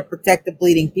to want to protect the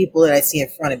bleeding people that I see in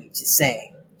front of me. Just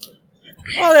saying.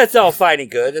 Well, that's all fine and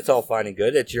good. That's all fine and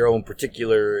good. That's your own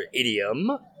particular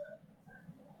idiom.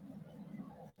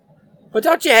 But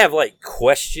don't you have, like,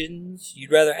 questions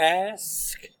you'd rather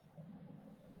ask?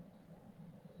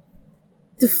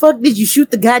 The fuck did you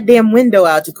shoot the goddamn window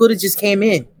out? You could have just came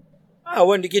in. I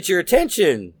wanted to get your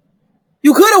attention.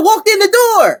 You could have walked in the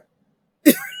door.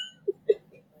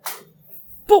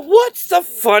 But what's the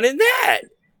fun in that?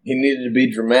 He needed to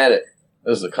be dramatic.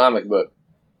 This is a comic book.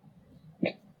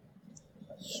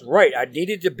 That's right, I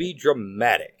needed to be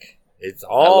dramatic. It's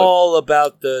all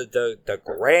about the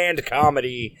grand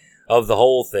comedy of the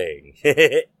whole thing.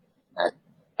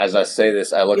 As I say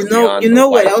this, I look You beyond. know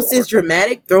what the else is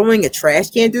dramatic? Throwing a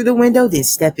trash can through the window, then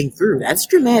stepping through. That's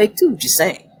dramatic too. Just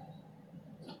saying.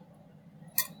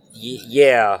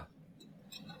 Yeah.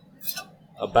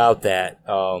 About that.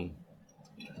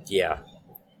 Yeah.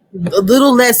 A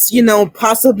little less,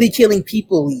 possibly killing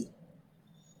people.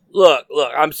 Look,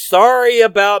 I'm sorry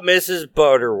about Mrs.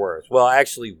 Butterworth. Well,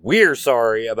 actually, we're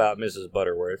sorry about Mrs.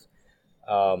 Butterworth.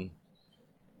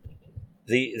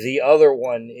 The other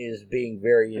one is being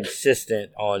very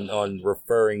insistent on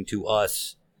referring to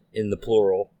us in the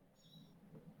plural.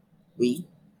 We.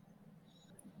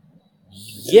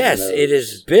 Yes, it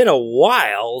has been a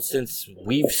while since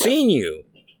we've seen you.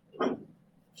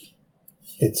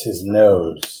 It's his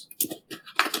nose.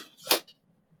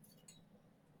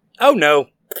 Oh no.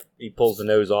 He pulls the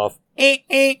nose off.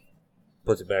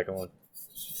 Puts it back on.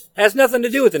 Has nothing to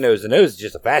do with the nose. The nose is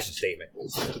just a fashion statement.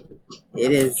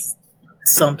 It is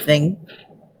something.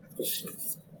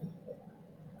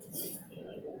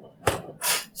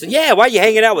 So yeah, why are you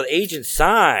hanging out with Agent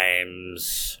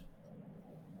Symes?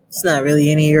 It's not really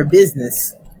any of your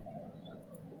business.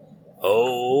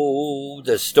 Oh,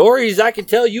 the stories I can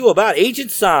tell you about Agent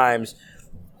Symes.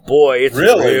 Boy, it's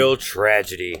Really? a real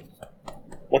tragedy.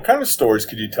 What kind of stories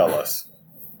could you tell us?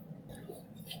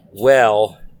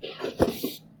 Well...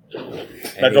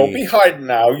 Now, don't be hiding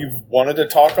now. You've wanted to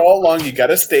talk all along. You got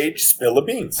a stage. Spill the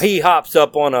beans. He hops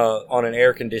up on an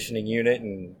air conditioning unit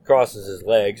and crosses his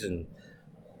legs. And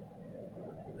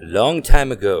a long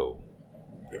time ago,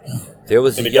 there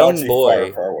was In a a young galaxy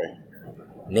boy far, far away.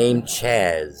 named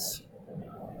Chaz,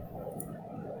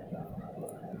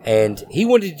 and he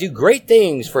wanted to do great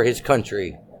things for his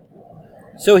country.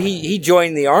 So he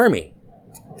joined the army.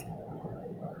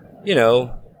 You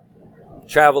know,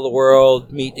 travel the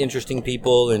world, meet interesting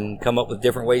people, and come up with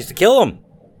different ways to kill them.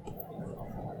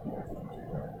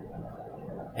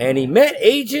 And he met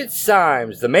Agent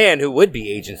Symes, the man who would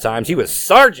be Agent Symes. He was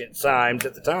Sergeant Symes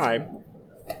at the time.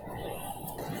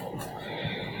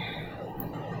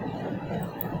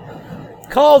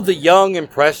 Called the young,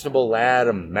 impressionable lad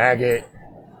a maggot.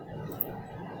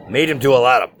 Made him do a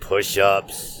lot of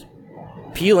push-ups,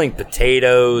 peeling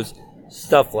potatoes,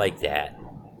 stuff like that.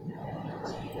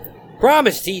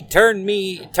 Promised he'd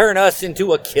turn us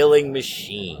into a killing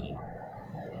machine.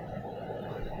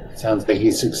 Sounds like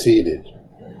he succeeded.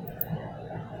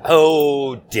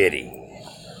 Oh, did he?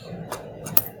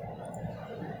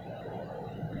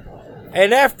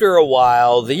 And after a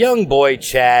while, the young boy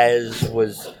Chaz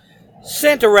was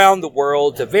sent around the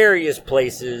world to various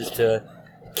places to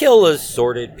kill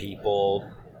assorted people.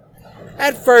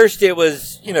 At first, it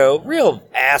was, real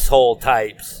asshole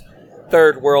types.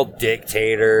 Third world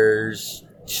dictators,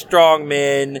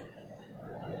 strongmen,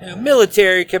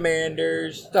 military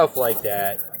commanders, stuff like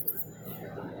that.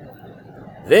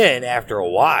 Then, after a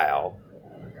while,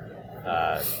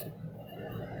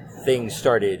 things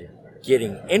started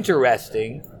getting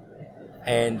interesting,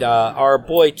 and our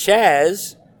boy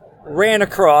Chaz ran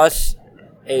across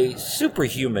a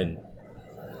superhuman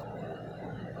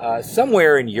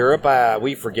somewhere in Europe.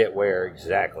 We forget where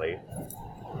exactly.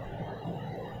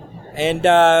 And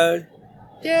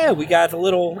we got a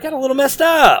little messed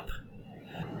up.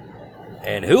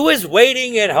 And who is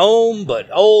waiting at home but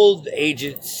old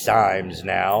Agent Symes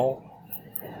now?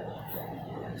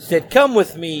 Said, "Come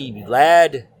with me,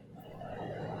 lad.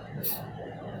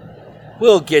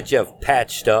 We'll get you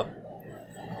patched up."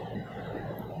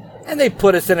 And they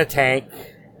put us in a tank,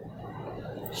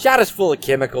 shot us full of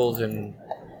chemicals, and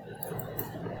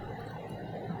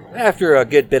after a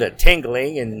good bit of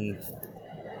tingling and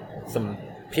some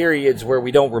periods where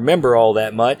we don't remember all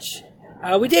that much,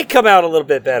 we did come out a little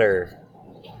bit better.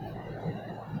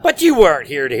 But you weren't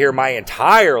here to hear my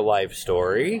entire life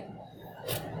story.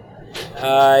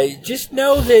 Just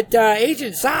know that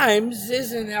Agent Symes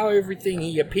isn't how everything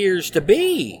he appears to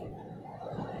be.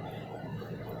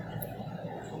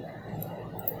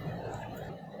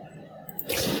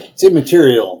 It's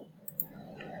immaterial.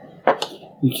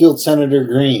 You killed Senator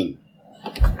Green.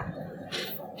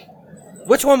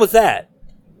 Which one was that?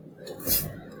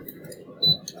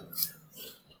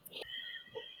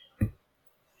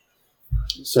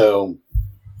 So,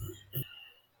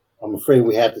 I'm afraid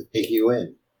we have to take you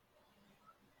in.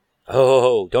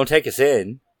 Oh, don't take us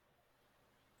in.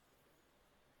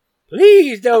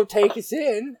 Please don't take us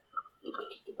in.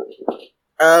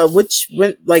 How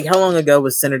long ago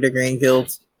was Senator Green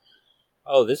killed?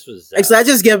 Oh, this was... Actually, I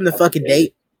just gave him the fucking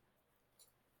date.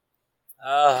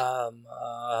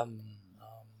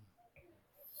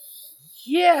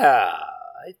 Yeah.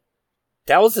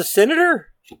 That was a senator?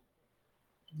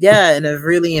 Yeah, and a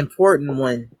really important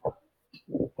one.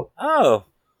 Oh.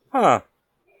 Huh.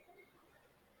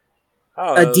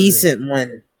 Oh, A decent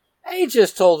one. He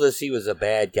just told us he was a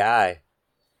bad guy.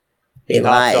 They He hops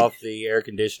lied. off the air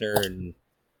conditioner and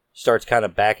starts kind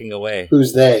of backing away.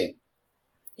 Who's they?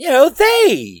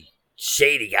 They!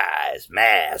 Shady guys,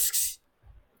 masks.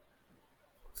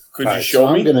 Could All you right, show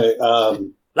so me? I'm gonna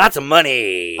Lots of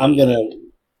money. I'm gonna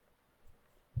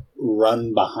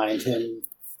run behind him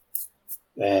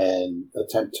and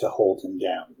attempt to hold him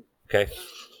down. Okay.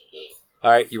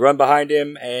 All right, you run behind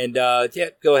him, and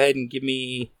go ahead and give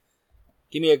me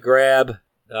a grab.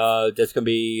 That's going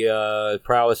to be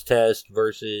prowess test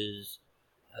versus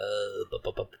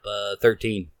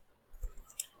 13.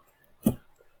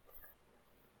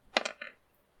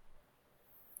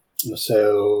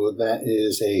 So that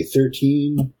is a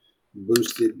 13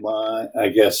 boosted by, I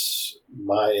guess,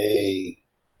 by a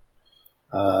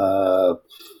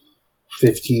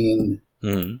 15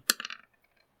 Mm-hmm.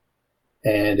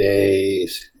 and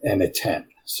a 10.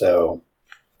 So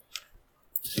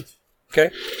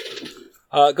Okay.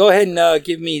 Go ahead and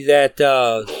give me that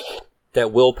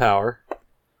that willpower.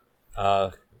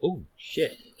 Oh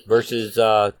shit! Versus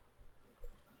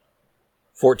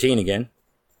 14 again.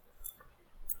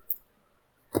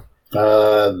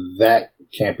 that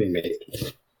can't be made.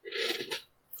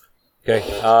 Okay.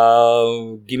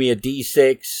 Give me a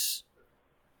D6.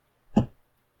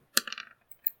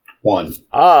 1.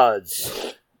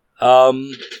 Odds.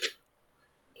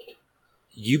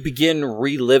 You begin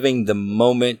reliving the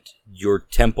moment your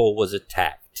temple was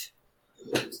attacked.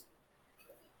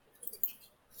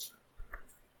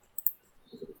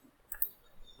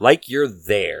 Like you're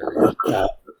there.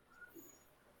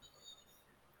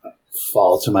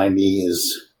 Fall to my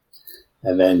knees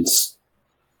and then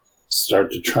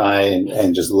start to try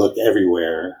and just look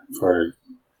everywhere for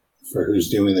who's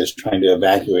doing this, trying to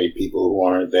evacuate people who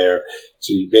aren't there.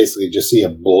 So you basically just see a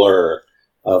blur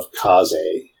of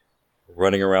Kaze.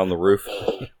 Running around the roof.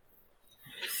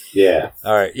 Yeah.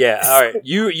 All right. Yeah. All right.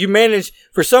 You manage.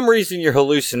 For some reason, your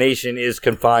hallucination is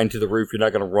confined to the roof. You're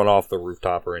not going to run off the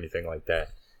rooftop or anything like that.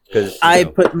 Because I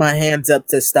put my hands up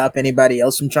to stop anybody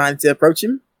else from trying to approach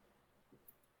him.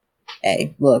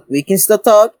 Hey, look, we can still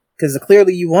talk because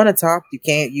clearly you want to talk. You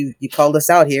can't. You called us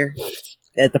out here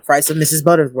at the price of Mrs.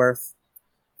 Butterworth.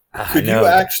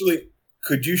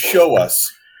 Could you show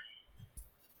us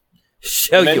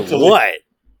show mentally you what?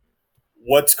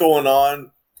 What's going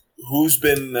on? Who's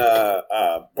been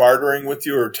bartering with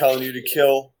you or telling you to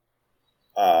kill?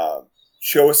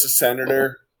 Show us a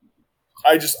senator.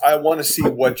 I want to see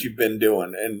what you've been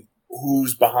doing and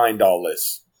who's behind all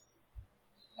this.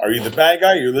 Are you the bad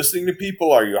guy? You're listening to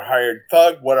people? Are you a hired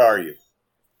thug? What are you?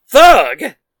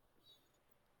 Thug?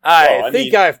 I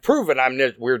think I've proven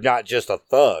we're not just a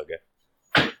thug.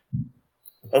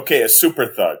 Okay, a super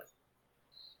thug.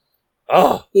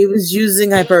 Oh. He was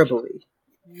using hyperbole.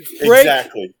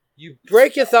 Exactly. You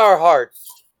breaketh our hearts.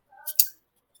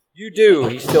 You do.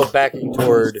 He's still backing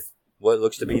toward what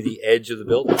looks to be the edge of the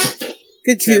building.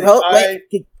 Could you help?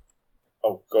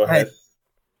 Oh, go ahead.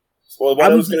 Well,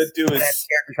 what I was going to do is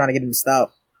trying to get him to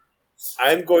stop.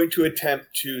 I'm going to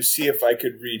attempt to see if I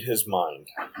could read his mind.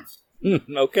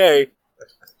 Okay.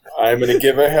 I'm going to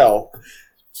give a hell.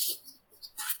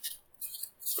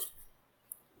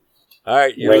 All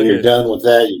right. When you're done with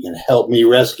that, you can help me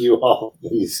rescue all of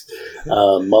these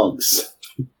monks.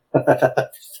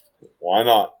 Why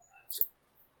not?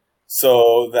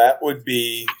 So that would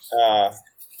be...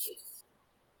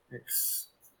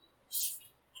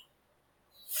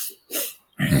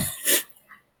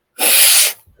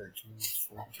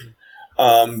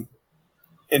 14.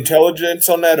 Intelligence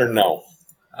on that or no?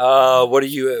 What are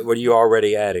you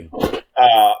already adding?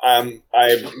 I'm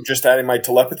just adding my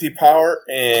telepathy power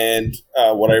and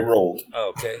what I rolled.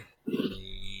 Okay. Let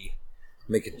me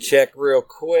make a check real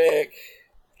quick.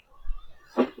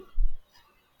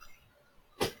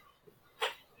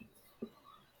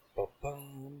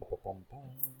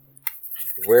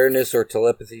 Awareness or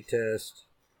telepathy test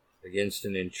against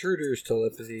an intruder's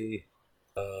telepathy.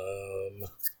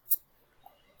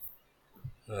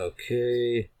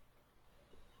 Okay.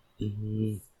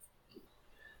 Mm-hmm.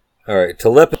 All right,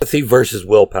 telepathy versus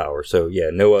willpower. So yeah,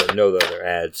 no other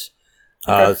ads.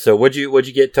 Okay. So what'd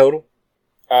you get total?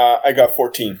 I got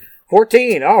 14.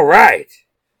 14. All right.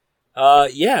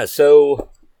 Yeah.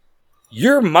 So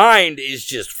your mind is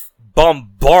just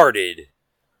bombarded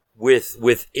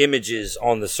with images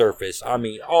on the surface. I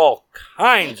mean, all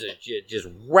kinds of shit, just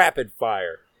rapid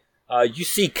fire. You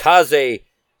see Kaze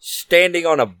standing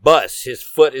on a bus. His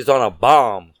foot is on a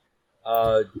bomb.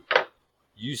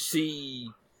 You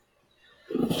see,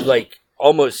 like,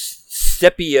 almost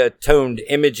sepia-toned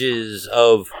images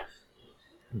of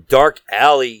dark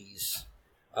alleys.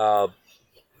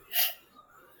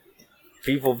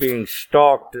 People being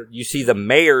stalked. You see the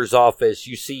mayor's office.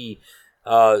 You see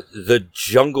the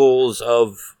jungles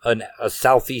of a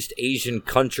Southeast Asian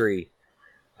country.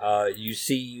 You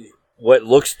see what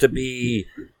looks to be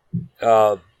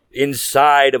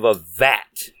inside of a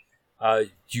vat.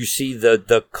 You see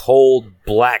the cold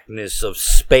blackness of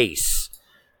space.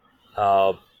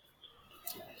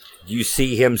 You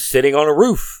see him sitting on a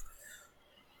roof,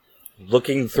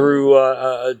 looking through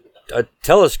a a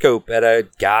telescope at a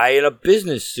guy in a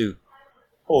business suit.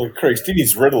 Holy Christ, he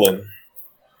needs Ritalin.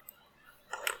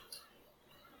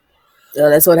 So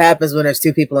that's what happens when there's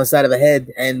two people inside of a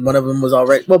head, and one of them was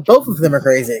already. Well, both of them are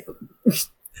crazy.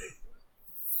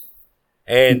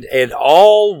 And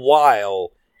all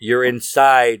while you're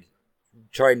inside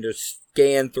trying to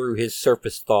scan through his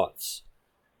surface thoughts,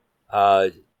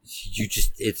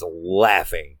 it's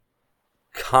laughing.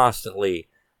 Constantly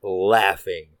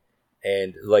laughing.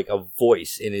 And like a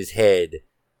voice in his head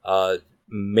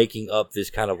making up this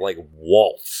kind of like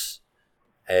waltz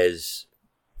as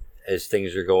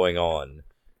things are going on.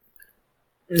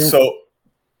 So,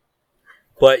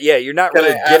 but yeah, you're not Can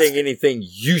really I getting ask- anything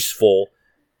useful,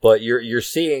 but you're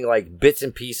seeing like bits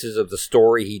and pieces of the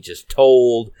story he just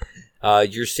told.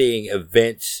 You're seeing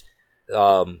events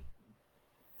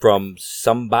from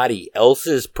somebody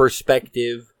else's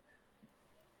perspective.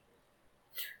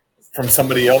 from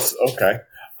somebody else? Okay.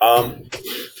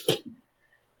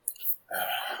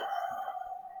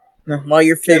 While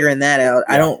you're figuring that out,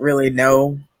 I don't really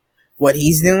know what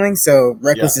he's doing, so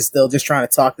Reckless is still just trying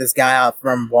to talk this guy out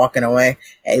from walking away.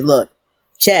 Hey, look,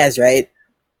 Chaz, right?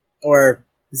 Or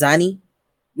Zani?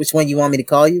 Which one you want me to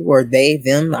call you? Or they,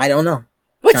 them? I don't know.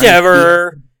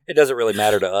 Whichever. It doesn't really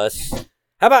matter to us.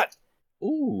 How about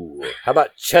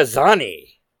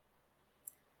Chazani?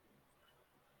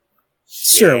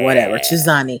 Sure, Yeah. whatever.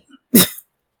 Chazani.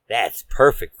 That's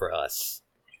perfect for us.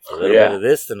 A little Yeah. bit of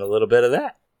this and a little bit of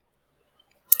that.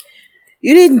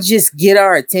 You didn't just get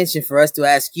our attention for us to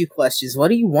ask you questions. What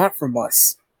do you want from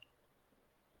us?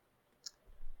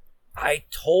 I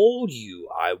told you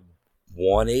I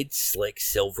wanted Slick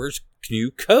Silver's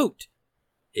new coat.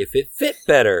 If it fit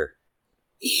better.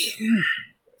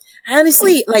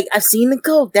 Honestly, like, I've seen the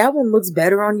coat. That one looks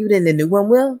better on you than the new one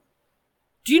will.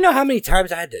 Do you know how many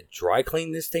times I had to dry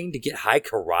clean this thing to get high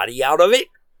karate out of it?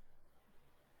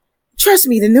 Trust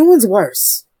me, the new one's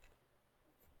worse.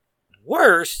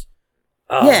 Worse?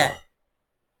 Oh, Yeah.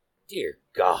 Dear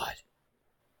God.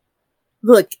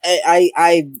 Look,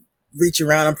 I reach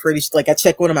around. I'm pretty like I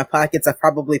check one of my pockets. I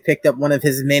probably picked up one of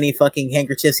his many fucking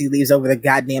handkerchiefs he leaves over the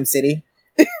goddamn city.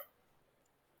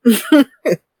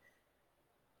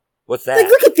 What's that? Like,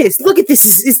 look at this. Look at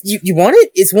this. You want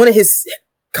it? It's one of his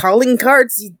calling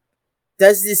cards. He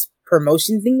does this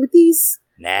promotion thing with these.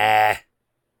 Nah.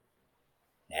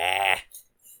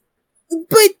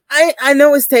 But I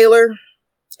know it's Taylor.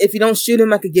 If you don't shoot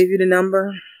him, I could give you the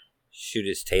number. Shoot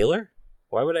his tailor?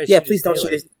 Why would I Yeah, shoot please his don't tailor?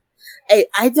 shoot his. Hey,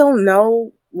 I don't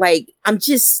know. Like, I'm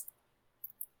just.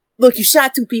 Look, you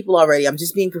shot two people already. I'm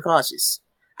just being precautious.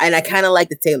 And I kind of like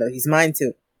the Taylor. He's mine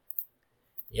too.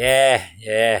 Yeah.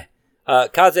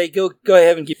 Kaze, go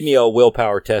ahead and give me a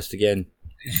willpower test again.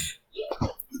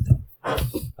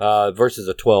 Versus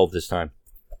a 12 this time.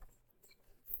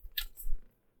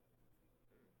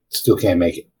 Still can't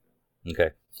make it.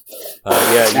 Okay.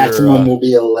 Yeah, Maximum will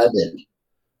be 11.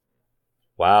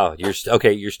 wow, you're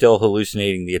still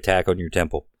hallucinating the attack on your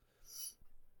temple.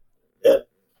 Yep.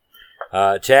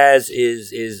 Chaz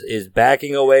is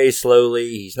backing away slowly.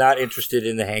 He's not interested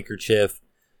in the handkerchief.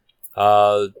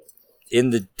 In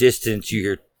the distance, you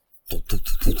hear.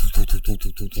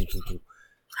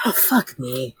 Oh, fuck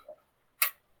me.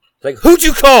 It's like, who'd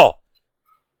you call?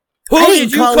 Who I did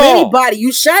didn't you call call? anybody.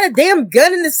 You shot a damn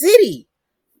gun in the city.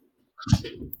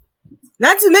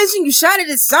 Not to mention you shot it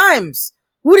at Symes.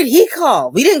 Who did he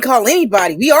call? We didn't call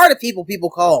anybody. We are the people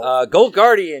call. Gold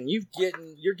Guardian,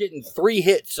 you're getting 3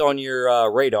 hits on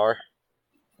your radar.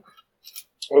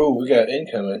 Oh, we got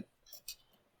incoming.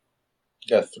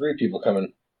 Got 3 people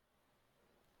coming.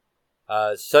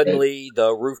 Suddenly,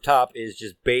 the rooftop is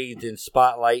just bathed in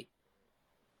spotlight.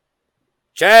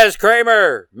 Chaz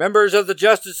Kramer, members of the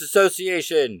Justice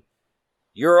Association,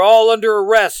 you're all under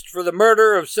arrest for the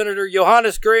murder of Senator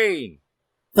Johannes Green.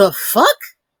 The fuck?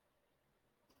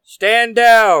 Stand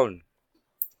down,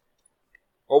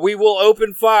 or we will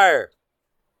open fire.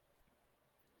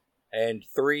 And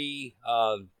 3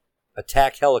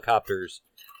 attack helicopters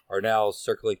are now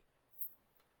circling.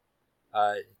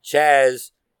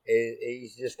 Chaz,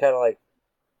 he's just kind of like,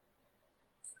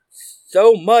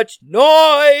 so much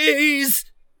noise!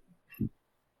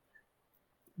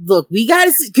 Look, we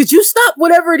gotta see. Could you stop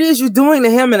whatever it is you're doing to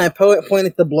him? And I point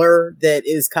at the blur that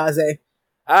is Kaze.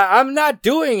 I'm not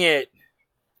doing it.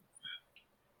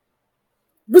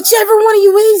 Whichever one of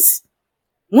you is.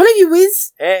 One of you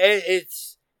is.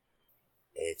 It's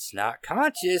not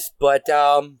conscious, but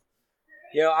I'm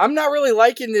not really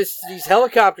liking these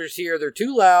helicopters here. They're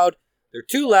too loud. They're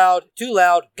too loud.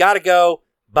 Gotta go.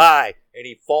 Bye. And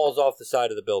he falls off the side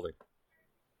of the building.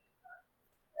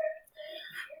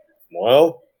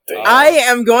 Well, thing. I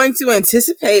am going to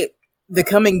anticipate the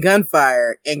coming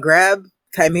gunfire and grab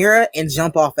Chimera and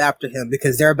jump off after him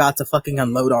because they're about to fucking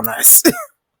unload on us.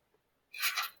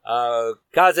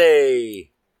 Kaze.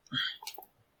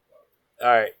 All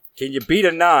right. Can you beat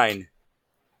a 9?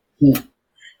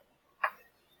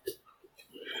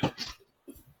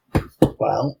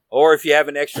 Well, Or if you have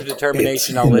an extra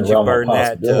determination, I'll in let the you realm of burn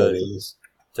that possibilities.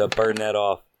 to burn that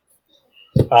off.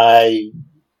 I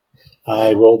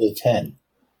rolled a 10.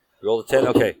 Roll the 10.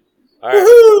 Okay. All right.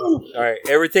 Woohoo! All right.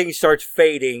 Everything starts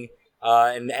fading,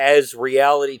 and as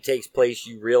reality takes place,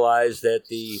 you realize that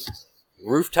the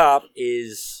rooftop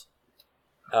is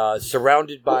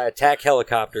surrounded by attack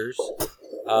helicopters.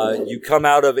 You come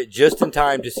out of it just in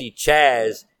time to see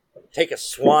Chaz take a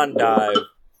swan dive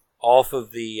off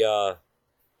of the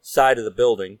side of the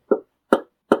building.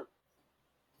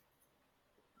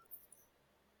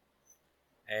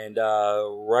 And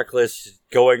Reckless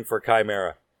going for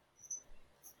Chimera.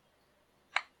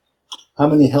 How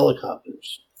many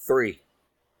helicopters? 3.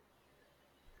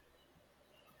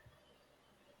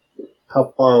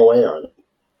 How far away are they?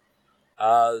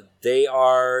 They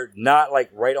are not like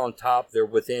right on top. They're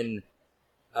within,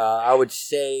 I would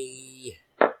say,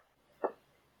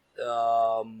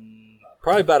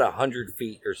 probably about 100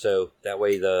 feet or so. That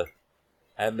way that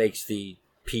makes the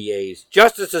PAs.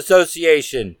 Justice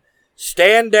Association,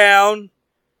 stand down,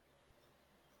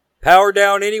 power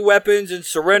down any weapons, and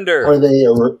surrender.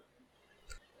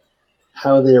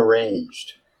 How are they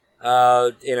arranged?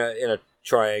 In a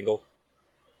triangle.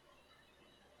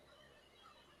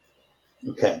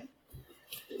 Okay.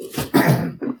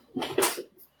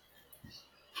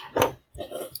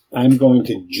 I'm going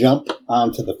to jump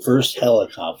onto the first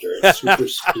helicopter at super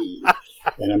speed,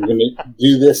 and I'm going to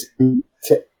do this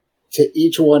to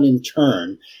each one in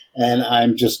turn, and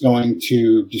I'm just going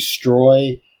to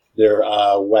destroy their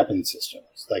weapon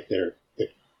systems, like their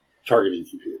targeting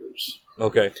computers.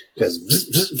 Okay.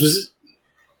 Just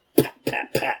pat,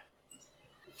 pat, pat.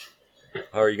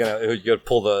 Or are you gonna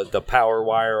pull the power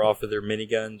wire off of their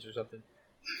miniguns or something?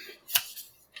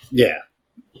 Yeah.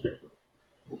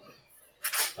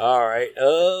 All right.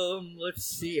 Let's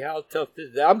see how tough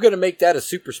this is. I'm gonna make that a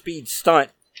super speed stunt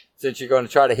since you're going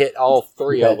to try to hit all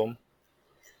 3 of them.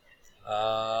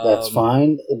 That's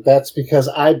fine. That's because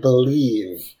I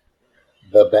believe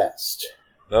the best.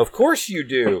 Of course you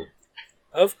do.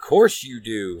 Of course you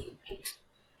do.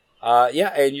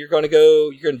 Yeah, and you're gonna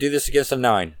do this against a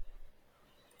 9.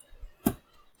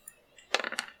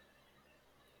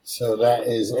 So that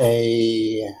is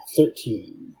a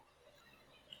 13.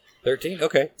 13?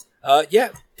 Okay. Yeah.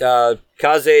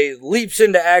 Kaze leaps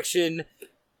into action.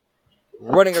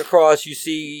 Running across, you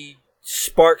see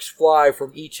sparks fly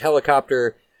from each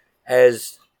helicopter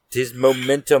as his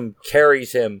momentum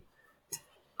carries him.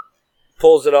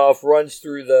 Pulls it off, runs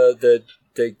through the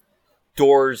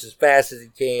doors as fast as he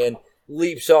can,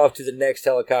 leaps off to the next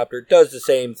helicopter, does the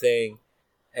same thing,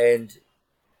 and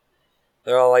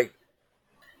they're all like,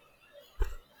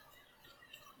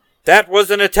 that was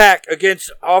an attack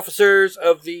against officers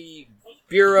of the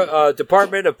Bureau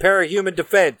Department of Parahuman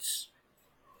Defense.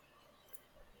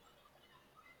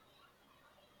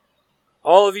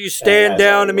 All of you stand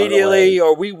down immediately,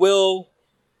 or we will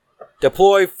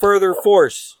deploy further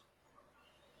force.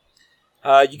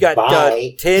 You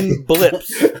got 10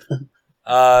 blips.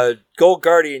 Gold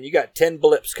Guardian, you got 10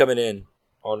 blips coming in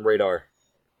on radar.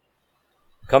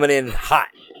 Coming in hot.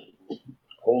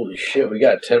 Holy shit, we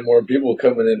got 10 more people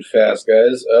coming in fast,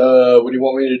 guys. What do you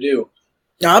want me to do?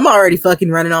 I'm already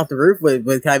fucking running off the roof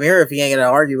with Chimera if he ain't gonna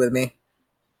argue with me.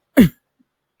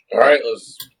 Alright,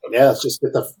 let's just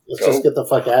get the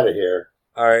fuck out of here.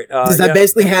 All right. I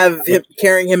basically have him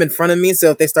carrying him in front of me, so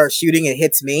if they start shooting, it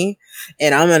hits me,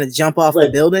 and I'm gonna jump off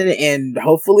the building, and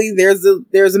hopefully there's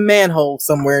a manhole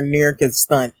somewhere near because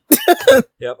stunt.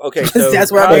 Yep. Okay. So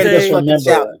that's where I'm gonna go fucking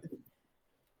shout.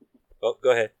 Oh,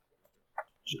 go ahead.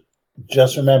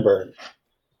 Just remember,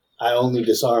 I only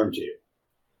disarmed you,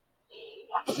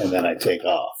 and then I take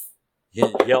off. You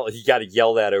got to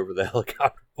yell that over the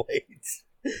helicopter blades.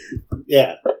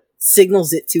 Yeah.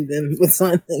 Signals it to them with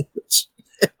sign language.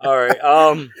 All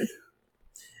right.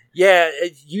 Yeah,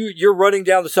 you're running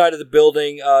down the side of the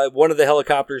building. One of the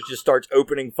helicopters just starts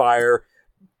opening fire,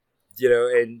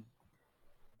 and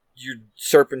you're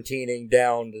serpentining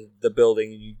down the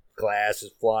building, and glass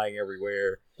is flying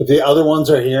everywhere. But the other ones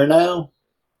are here now?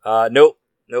 Nope.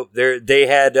 They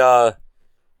had,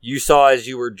 you saw as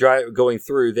you were going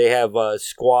through, they have a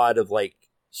squad of like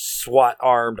SWAT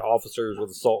armed officers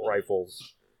with assault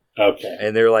rifles. Okay.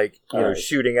 And they're like, right,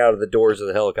 shooting out of the doors of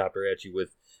the helicopter at you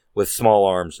with small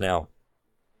arms now.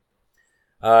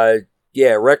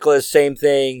 Yeah, reckless, same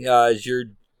thing. As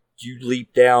you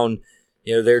leap down,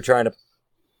 they're trying to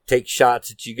take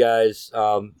shots at you guys.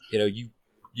 You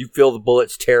feel the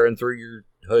bullets tearing through your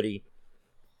hoodie.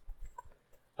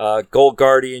 Gold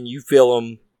Guardian, you feel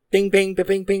them ping, ping, ping,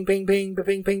 ping, ping, ping, ping,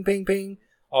 ping, ping, ping, ping,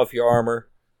 off your armor.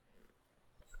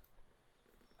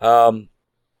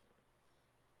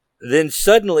 Then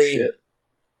suddenly,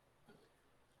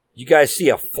 you guys see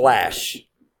a flash.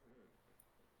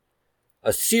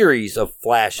 A series of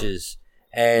flashes,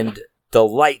 and the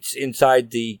lights inside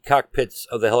the cockpits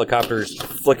of the helicopters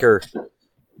flicker.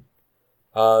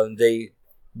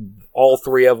 All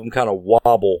three of them kind of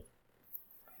wobble.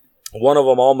 One of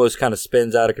them almost kind of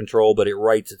spins out of control, but it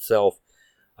rights itself.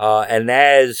 And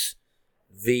as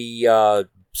the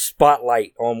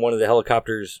spotlight on one of the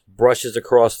helicopters brushes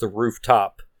across the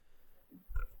rooftop,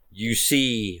 you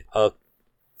see a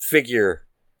figure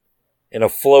in a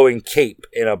flowing cape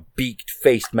and a beaked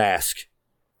face mask.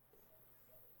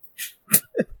 I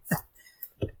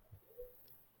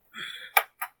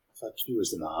thought she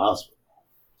was in the hospital.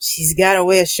 She's got a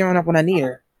way of showing up when I need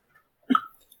her.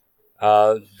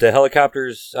 The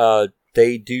helicopters,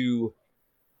 they do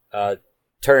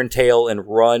turn tail and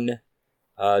run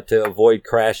to avoid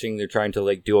crashing. They're trying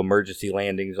to do emergency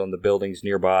landings on the buildings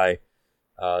nearby.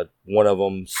 One of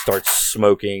them starts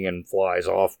smoking and flies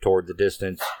off toward the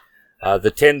distance.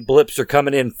 The 10 blips are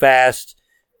coming in fast.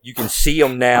 You can see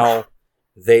them now.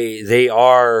 They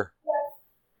are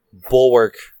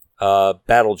Bulwark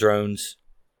battle drones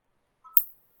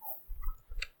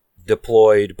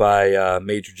deployed by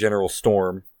Major General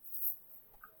Storm.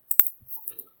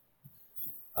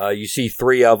 You see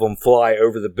 3 of them fly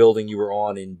over the building you were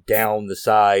on and down the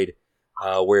side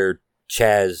where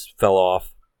Chaz fell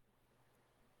off.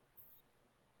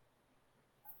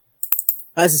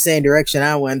 That's the same direction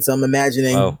I went, so I'm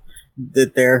imagining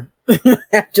that they're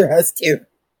after us too.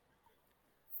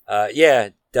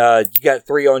 You got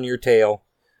 3 on your tail.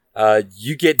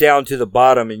 You get down to the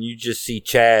bottom and you just see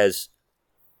Chaz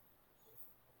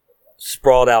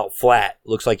sprawled out flat.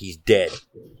 Looks like he's dead.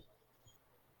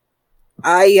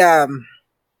 This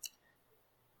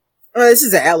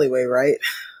is an alleyway, right?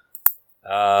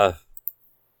 Or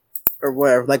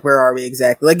where? Where are we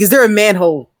exactly? Is there a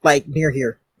manhole near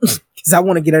here? Because I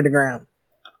want to get underground.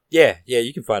 Yeah,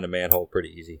 you can find a manhole pretty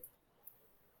easy.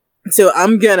 So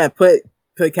I'm gonna put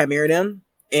Chimera down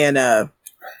and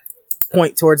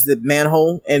point towards the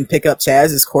manhole and pick up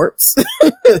Chaz's corpse.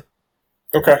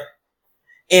 Okay.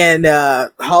 And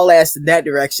haul ass in that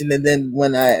direction, and then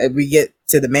when we get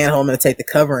to the manhole, I'm gonna take the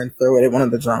cover and throw it at one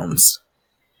of the drones.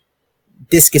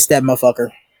 Discus that motherfucker.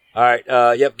 All right.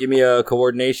 Yep. Give me a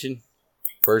coordination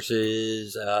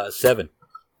versus 7.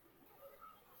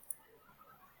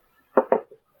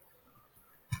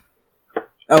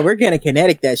 Oh, we're gonna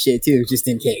kinetic that shit too, just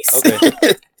in case. Okay.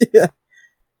 Yeah.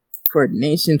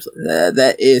 Coordination.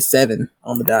 That is 7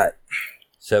 on the dot.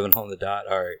 7 on the dot.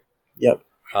 All right. Yep.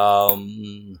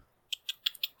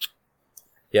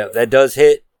 Yeah, that does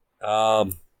hit.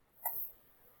 The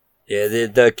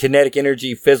kinetic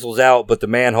energy fizzles out, but the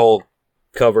manhole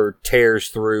cover tears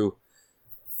through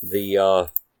the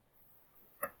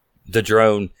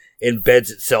drone, embeds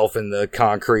itself in the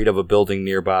concrete of a building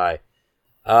nearby.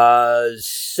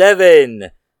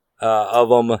 7 of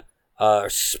them are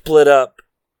split up.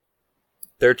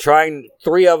 3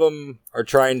 of them are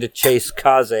trying to chase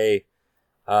Kaze,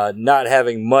 not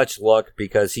having much luck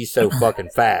because he's so fucking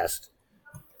fast.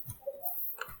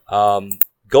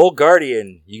 Gold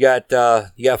Guardian, you got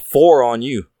 4 on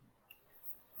you.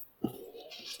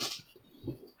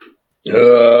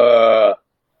 I'm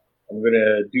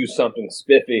gonna do something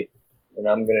spiffy, and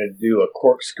I'm gonna do a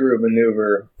corkscrew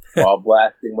maneuver while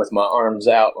blasting with my arms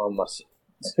out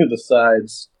to the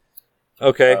sides.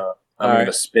 Okay. I'm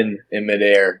gonna spin in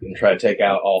midair and try to take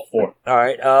out all 4. All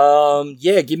right.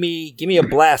 Give me a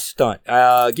blast stunt.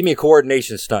 Give me a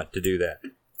coordination stunt to do that.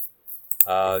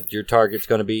 Your target's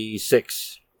going to be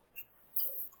 6.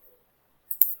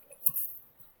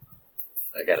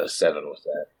 I got a 7 with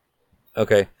that.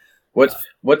 Okay.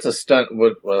 What's a stunt?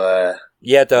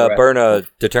 You have to burn a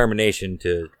determination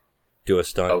to do a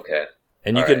stunt. Okay.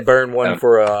 And you All can right. burn one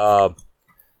for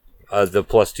the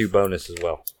 +2 bonus as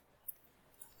well.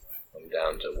 I'm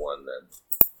down to 1 then.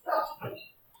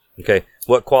 Okay.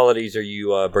 What qualities are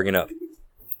you bringing up?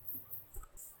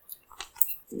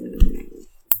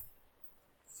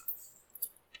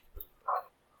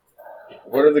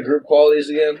 What are the group qualities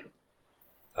again?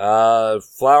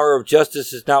 Flower of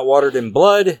Justice is not watered in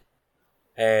blood,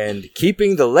 and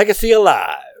keeping the legacy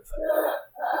alive.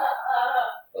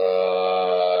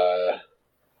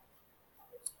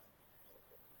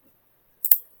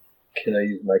 Can I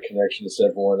use my connection to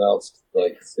everyone else,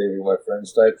 like saving my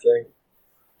friends type thing?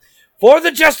 For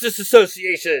the Justice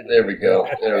Association! There we go.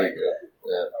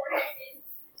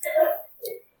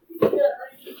 Yeah.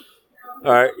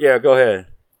 Alright, yeah, go ahead.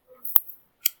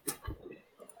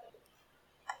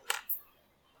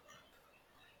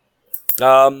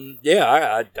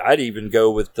 I'd even go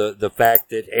with the fact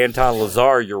that Anton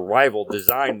Lazar, your rival,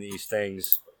 designed these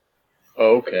things.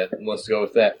 Oh, okay. Let's go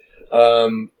with that.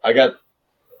 I got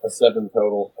a 7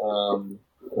 total,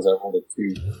 because I rolled a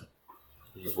 2.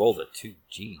 You rolled a 2,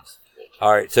 jeez.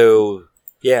 Alright, so,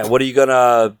 yeah, what are you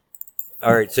gonna...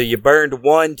 Alright, so you burned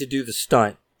 1 to do the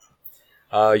stunt.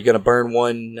 You're gonna burn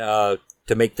 1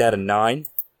 to make that a 9?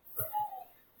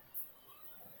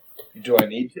 Do I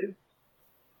need to?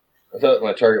 I thought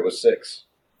my target was 6.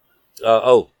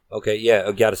 Okay, yeah,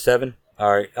 I got a 7.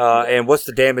 Alright, and what's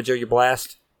the damage of your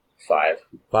blast? 5.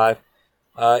 5?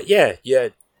 Yeah.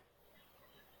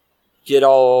 Get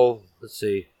all, let's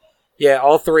see. Yeah,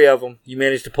 all 3 of them. You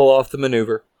managed to pull off the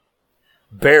maneuver.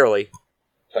 Barely.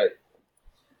 Tight.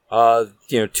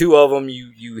 2 of them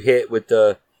you hit with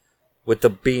the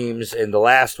beams, and the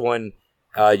last one,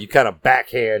 you kind of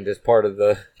backhand as part of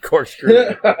the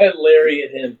corkscrew. I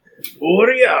lariat him.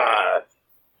 Uria!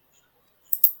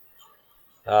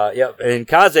 Yep, and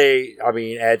Kaze, I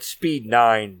mean, at speed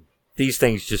 9, these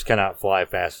things just cannot fly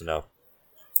fast enough.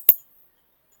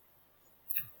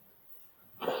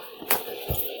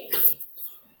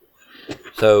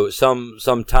 So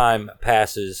some time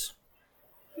passes,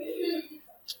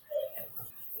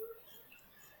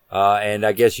 and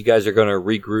I guess you guys are going to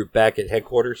regroup back at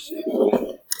headquarters.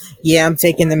 Yeah, I'm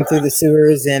taking them through the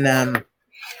sewers, and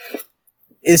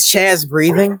is Chaz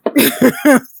breathing?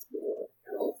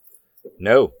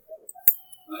 No.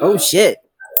 Oh shit.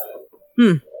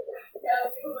 And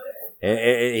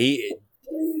he,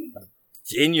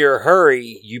 in your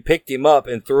hurry, you picked him up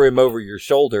and threw him over your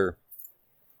shoulder.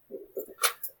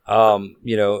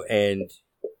 And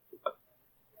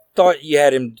thought you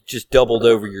had him just doubled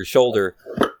over your shoulder.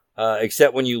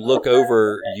 Except when you look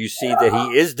over, you see that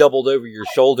he is doubled over your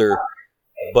shoulder,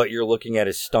 but you're looking at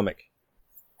his stomach.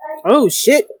 Oh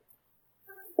shit.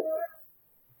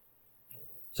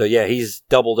 So yeah, he's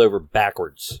doubled over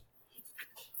backwards.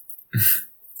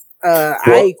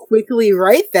 I quickly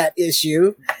write that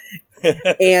issue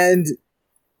and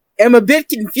am a bit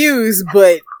confused,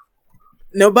 but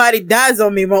nobody dies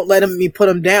on me, won't let me put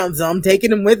him down, so I'm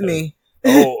taking him with me.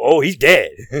 Oh, he's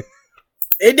dead.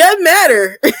 It doesn't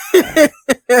matter.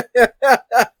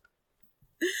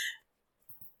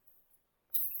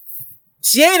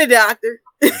 She ain't a doctor.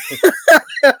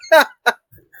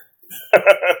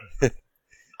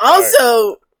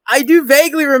 Also, I do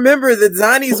vaguely remember that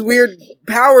Zani's weird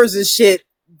powers and shit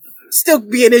still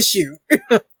be an issue.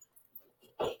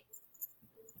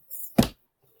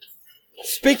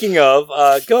 Speaking of,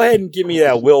 go ahead and give me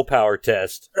that willpower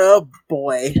test. Oh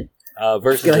boy.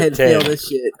 Versus Go ahead and 10. fail this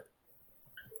shit.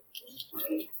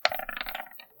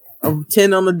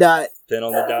 10 on the dot. 10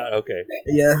 on the dot? Okay.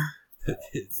 Yeah.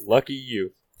 Lucky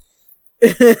you.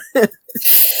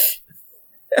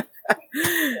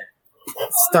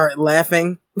 Start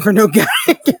laughing for no guy.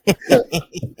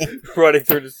 Running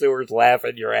through the sewers,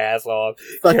 laughing your ass off.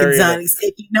 Fucking Zani's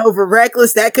taking over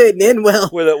reckless. That couldn't end well.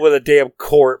 With a damn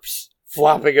corpse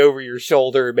flopping over your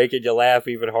shoulder and making you laugh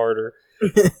even harder.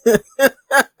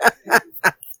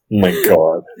 My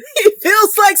God. He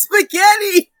feels like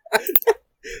spaghetti.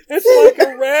 It's like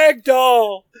a rag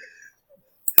doll.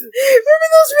 Remember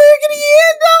those raggedy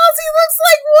Ann dolls? He looks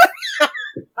like one.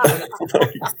 Oh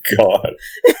my God.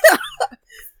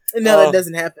 No, that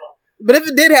doesn't happen. But if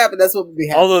it did happen, that's what would be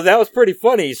happening. Although that was pretty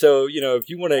funny, so if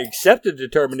you want to accept a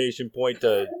determination point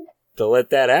to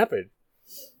let that happen.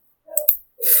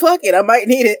 Fuck it, I might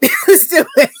need it. Let's do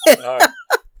it.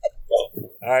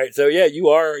 All right. So yeah, you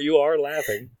are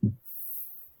laughing.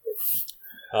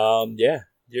 Yeah,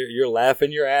 you're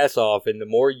laughing your ass off, and the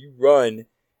more you run,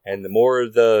 and the more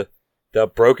the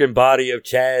broken body of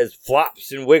Chaz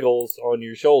flops and wiggles on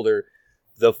your shoulder,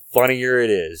 the funnier it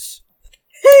is.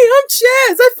 Hey, I'm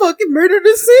Chaz. I fucking murdered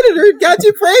a senator and got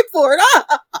you prayed for it.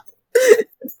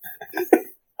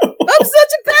 I'm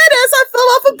such a badass. I fell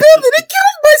off a building and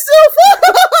killed myself.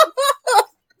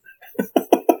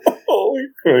 Holy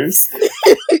Christ.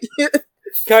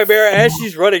 Chimera, as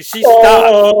she's running, she stops.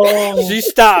 Oh. She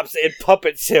stops and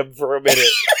puppets him for a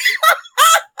minute.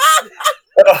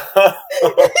 Oh,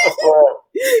 look at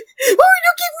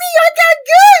me. I got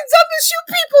guns. I'm gonna shoot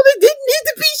people that didn't need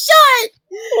to be shot.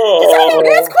 Because I don't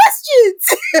ask questions.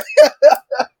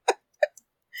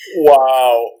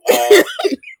 Wow.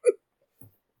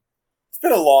 It's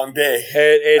been a long long day.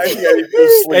 And I think I need to go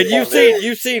to sleep and all day.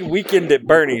 you've seen Weekend at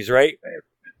Bernie's, right?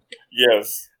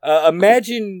 Yes.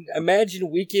 Imagine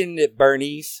Weekend at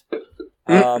Bernie's.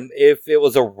 If it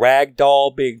was a rag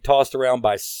doll being tossed around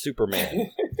by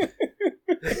Superman.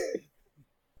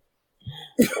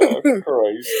 Oh,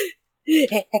 Christ.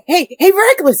 Hey,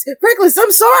 Reckless,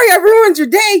 I'm sorry I ruined your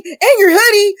day and your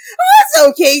hoodie. Oh, that's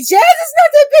okay, Chad. It's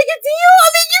not that big a deal. I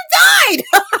mean, you died.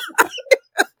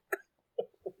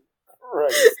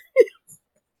 Christ.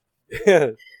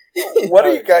 What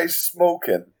are you guys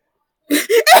smoking? Hey,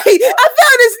 I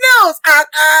found his nose.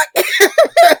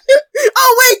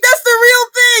 Oh, wait, that's the real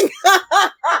thing.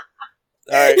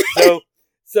 All right,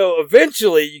 so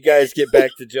eventually you guys get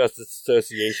back to Justice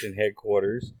Association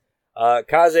headquarters.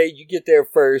 Kaze, you get there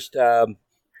first.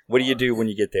 What do you do when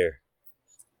you get there?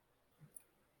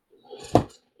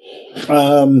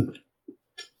 I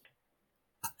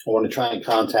want to try and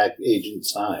contact Agent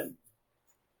Syme.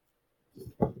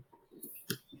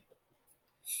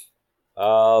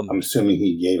 I'm assuming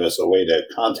he gave us a way to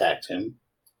contact him.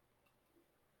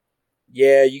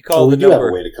 Yeah, you call we the do have number.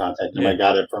 a way to contact him. Yeah. I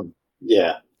got it from.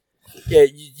 Yeah. Yeah,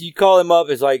 you call him up.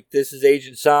 It's like, this is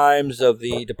Agent Symes of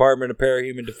the Department of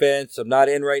Parahuman Defense. I'm not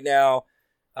in right now.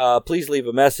 Please leave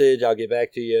a message. I'll get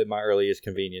back to you at my earliest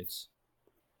convenience.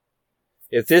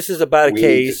 If this is about a We need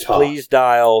case, to talk. please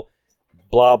dial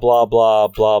blah, blah, blah,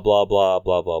 blah, blah, blah,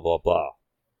 blah, blah, blah, blah.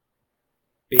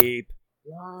 Beep.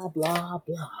 Blah, blah,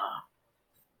 blah.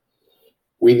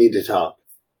 We need to talk.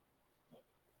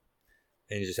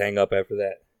 And you just hang up after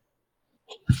that.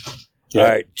 Yeah. All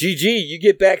right, GG, you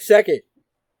get back second.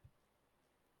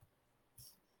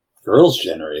 Girls'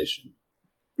 generation.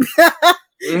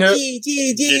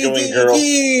 G. Giggling girl.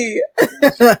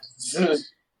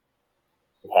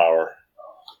 Power.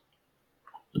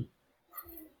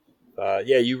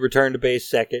 Yeah, you return to base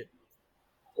second.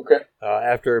 Okay.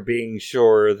 After being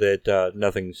sure that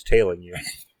nothing's tailing you.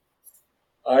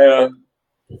 The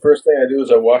first thing I do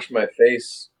is I wash my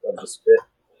face of the spit.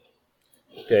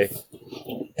 Okay.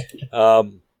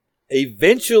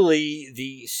 Eventually,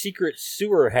 the secret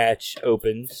sewer hatch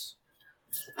opens,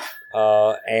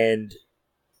 and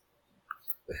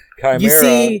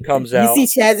Chimera comes out. You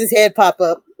see Chaz's head pop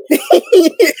up.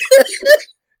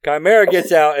 Chimera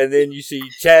gets out, and then you see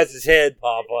Chaz's head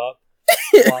pop up,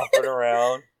 flopping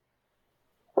around.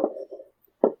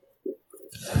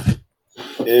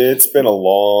 It's been a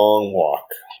long walk.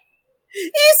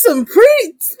 It's some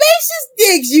pretty spacious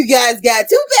digs you guys got.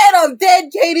 Too bad I'm dead,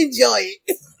 can't enjoy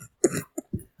it.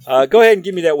 Go ahead and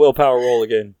give me that willpower roll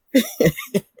again.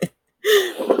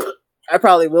 I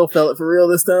probably will fail it for real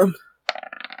this time.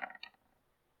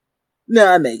 No,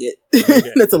 I make it.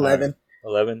 Okay. That's 11.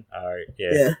 11? All right, yeah.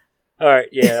 Yeah. All right,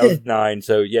 yeah, that was 9,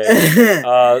 so yeah.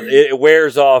 It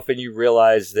wears off, and you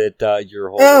realize that you're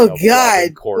holding Oh, a bloody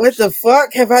God. corpse. What the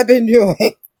fuck have I been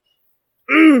doing?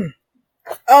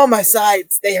 Oh, my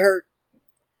sides. They hurt.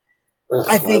 Ugh,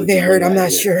 I why think would they you hurt. do I'm that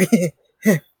not here?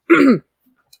 sure.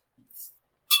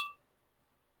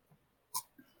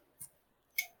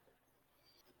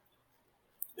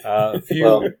 A few,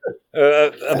 Well,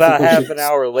 about we half should an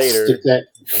hour later. Stick that,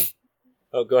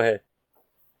 Oh, go ahead.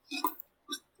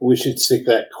 we should stick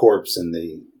that corpse in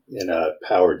a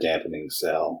power dampening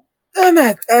cell. I'm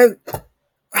not. I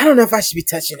don't know if I should be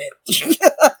touching it.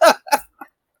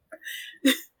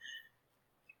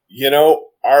 You know,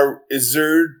 is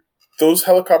there those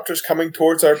helicopters coming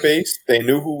towards our base? They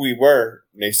knew who we were,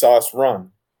 and they saw us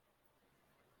run.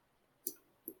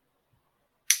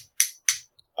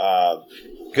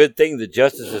 Good thing the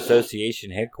Justice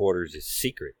Association headquarters is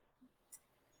secret.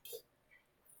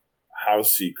 How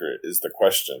secret is the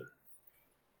question?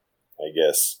 I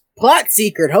guess. Plot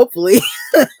secret, hopefully.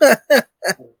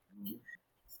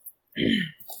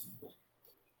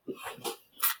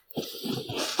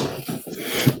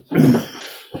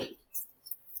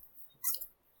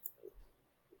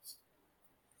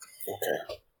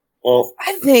 Okay. Well,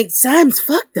 I think Symes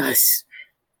fucked us.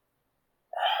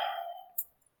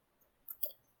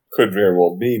 could very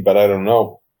well be, but I don't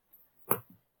know.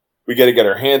 We got to get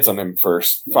our hands on him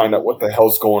first. Find out what the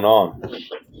hell's going on.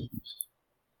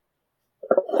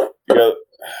 We got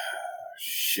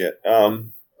shit.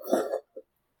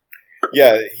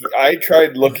 Yeah, I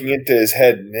tried looking into his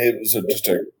head, and it was just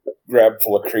a grab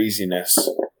full of craziness.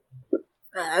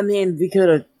 I mean, we could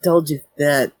have told you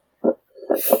that.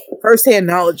 First-hand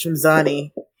knowledge from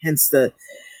Zani, hence the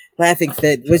laughing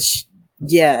fit, which,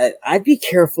 yeah, I'd be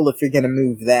careful if you're going to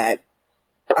move that.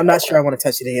 I'm not sure I want to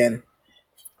touch it again.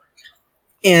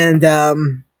 And,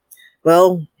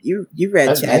 well, you read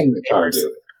That's chat. hang the car to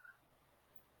it.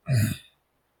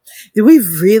 Do we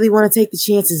really want to take the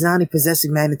chance of Zani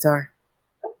possessing Magnetar?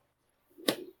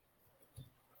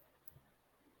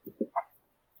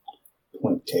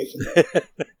 Point taken.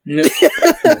 No.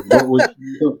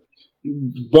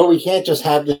 But we can't just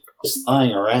have this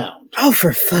lying around. Oh,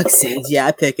 for fuck's sake. Yeah,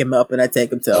 I pick him up and I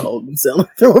take him to a holding cell and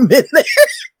throw him in there.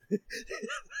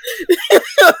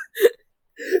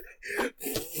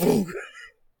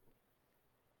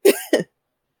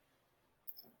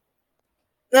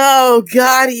 Oh,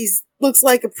 God, he looks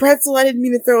like a pretzel. I didn't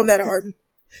mean to throw him that hard.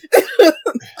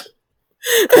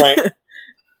 Right.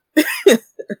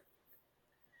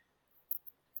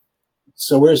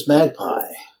 So where's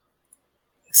Magpie?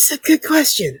 It's a good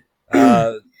question.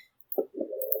 About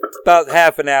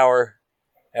half an hour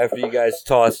after you guys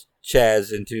toss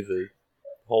Chaz into the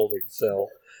holding cell.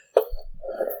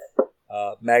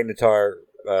 Magnetar,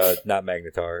 not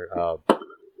Magnetar.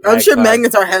 I'm sure Magpie.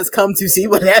 Magnetar has come to see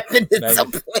what happened at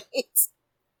some point.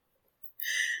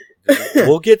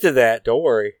 We'll get to that. Don't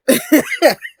worry.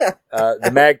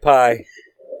 The Magpie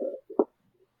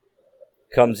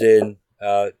comes in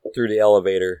through the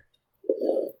elevator.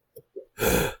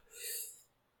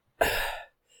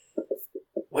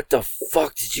 What the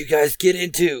fuck did you guys get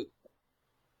into?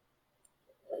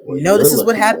 You know, this is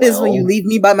what happens when you leave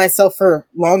me by myself for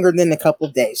longer than a couple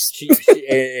of days.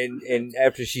 And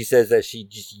after she says that, she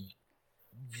just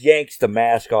yanks the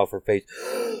mask off her face.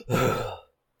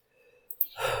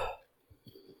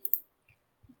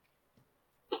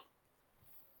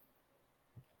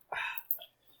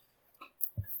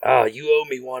 Oh, you owe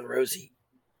me one, Rosie.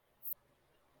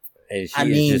 And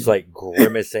she is just like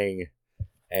grimacing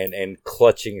and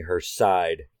clutching her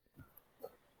side.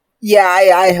 Yeah,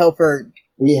 I help her.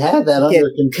 We had that get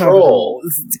under control.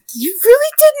 You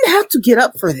really didn't have to get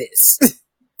up for this.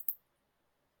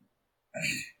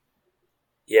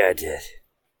 Yeah, I did.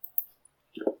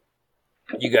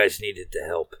 You guys needed the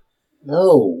help.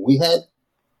 No,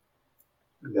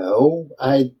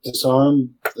 I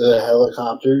disarmed the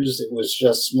helicopters. It was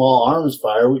just small arms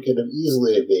fire. We could have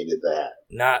easily evaded that.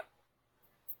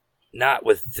 Not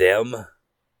with them.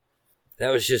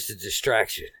 That was just a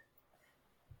distraction.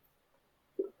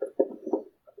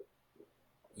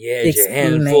 Yeah, your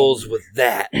handfuls with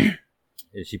that. And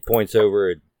she points over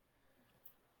at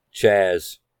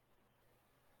Chaz.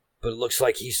 But it looks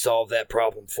like he solved that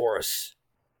problem for us.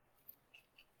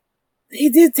 He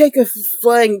did take a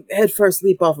flying headfirst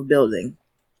leap off a building.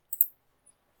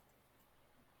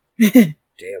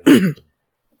 Damn.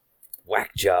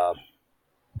 Whack job.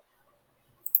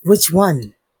 Which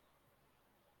one?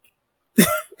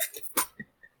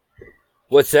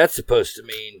 What's that supposed to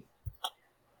mean?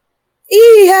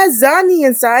 He has Zani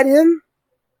inside him.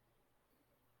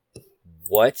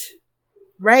 What?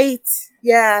 Right?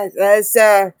 Yeah, that's,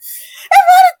 a lot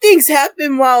of things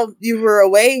happened while you were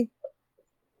away.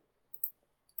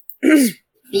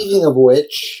 Speaking of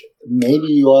which, maybe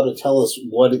you ought to tell us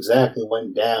what exactly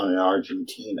went down in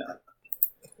Argentina.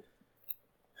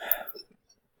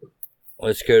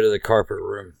 Let's go to the carpet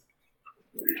room.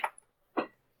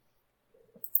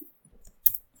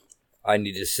 I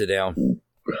need to sit down.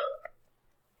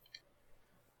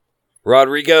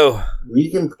 Rodrigo. We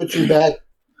can put you back.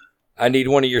 I need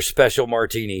one of your special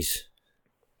martinis.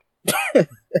 I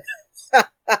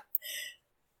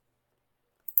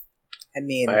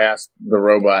asked the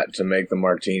robot to make the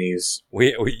martinis.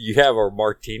 You have a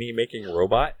martini making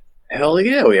robot? Hell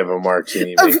yeah, we have a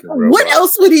martini making robot. What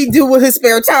else would he do with his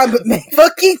spare time but make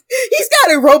fucking... He's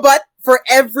got a robot for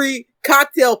every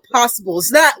cocktail possible.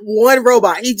 It's not one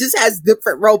robot. He just has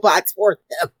different robots for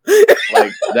them.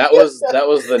 Like that was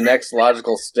the next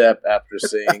logical step after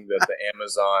seeing that the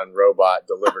Amazon robot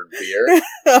delivered beer.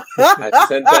 I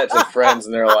sent that to friends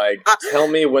and they're like, "Tell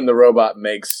me when the robot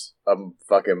makes a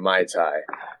fucking Mai Tai."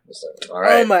 Like, all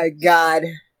right. Oh my god.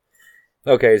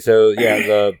 Okay, so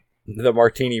yeah, the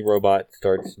martini robot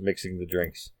starts mixing the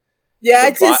drinks. Yeah,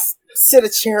 I just sit a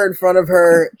chair in front of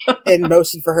her and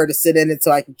motion for her to sit in it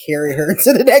so I can carry her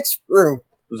into the next room.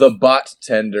 The bot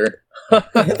tender.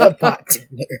 The bot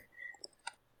tender.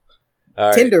 All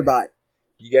right. Tinder bot.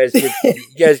 You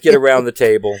guys get around the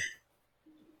table.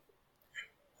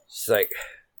 She's like,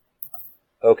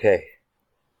 okay.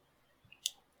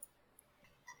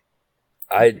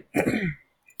 I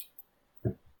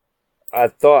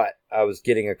thought I was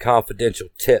getting a confidential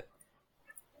tip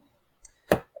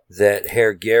that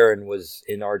Herr Garen was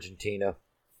in Argentina.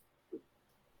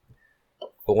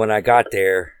 But when I got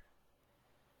there,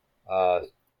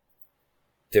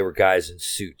 there were guys in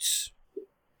suits.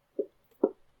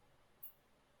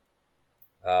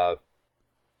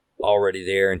 Already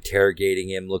there interrogating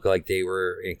him, looked like they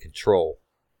were in control.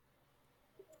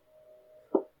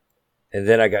 And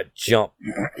then I got jumped.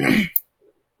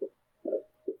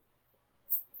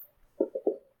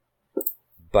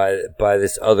 by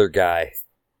this other guy.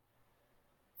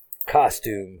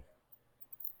 Costume.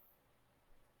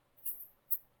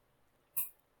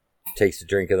 Takes a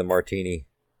drink of the martini.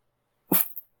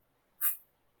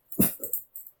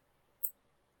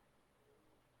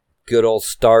 Good old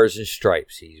stars and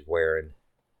stripes he's wearing.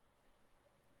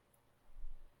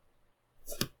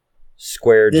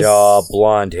 Square jaw,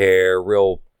 blonde hair,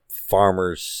 real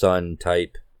farmer's son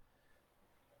type.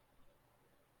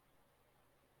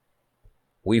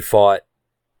 We fought.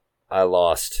 I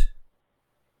lost.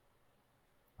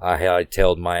 I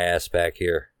hightailed my ass back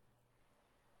here.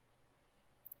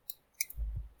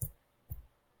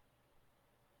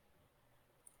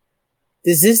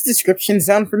 Does this description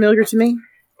sound familiar to me?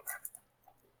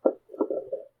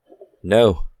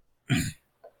 No.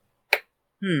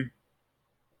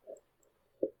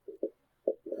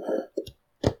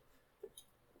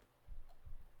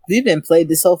 We've been played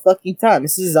this whole fucking time.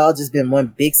 This has all just been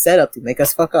one big setup to make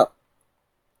us fuck up.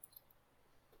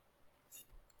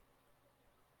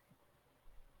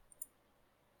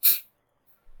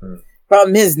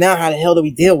 Problem is, now how the hell do we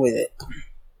deal with it?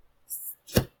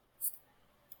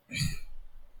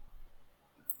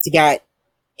 You got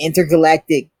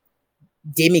intergalactic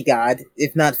demigod,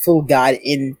 if not full god,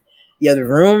 in the other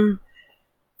room.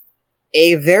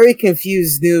 A very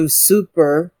confused new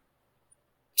super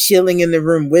chilling in the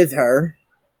room with her.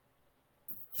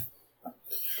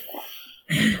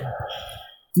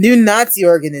 New Nazi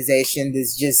organization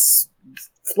is just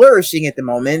flourishing at the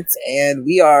moment, and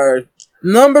we are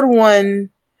number one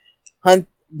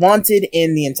wanted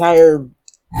in the entire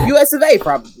US of A,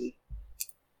 probably.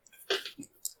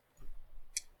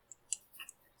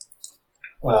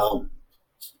 Well,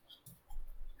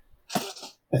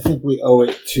 I think we owe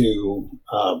it to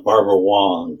Barbara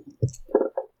Wong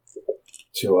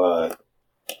to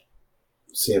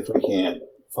see if we can't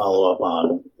follow up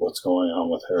on what's going on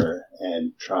with her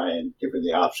and try and give her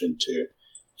the option to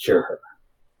cure her.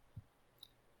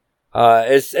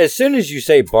 As soon as you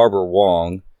say Barbara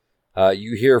Wong,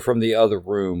 you hear from the other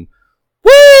room,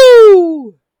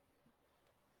 "Woo!"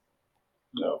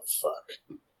 Oh,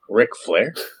 fuck. Ric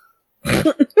Flair? Who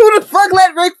the fuck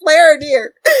let Ric Flair in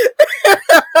here?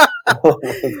 Oh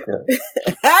my God.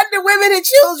 And the women and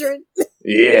children.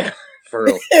 Yeah, for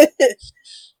real.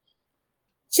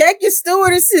 Check your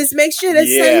stewardesses. Make sure they're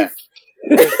safe.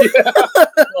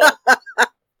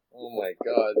 Oh my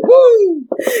God. Woo!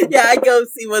 Yeah, I go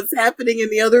see what's happening in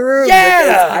the other room.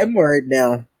 Yeah! I'm worried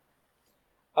now.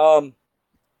 In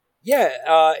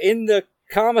the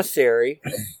commissary,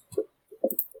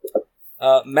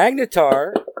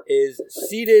 Magnetar is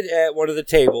seated at one of the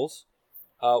tables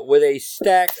with a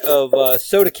stack of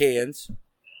soda cans,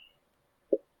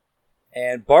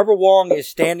 and Barbara Wong is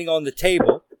standing on the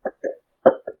table,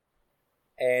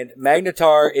 and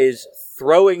Magnetar is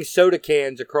throwing soda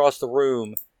cans across the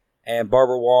room, and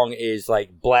Barbara Wong is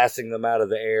like blasting them out of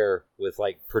the air with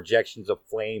like projections of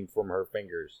flame from her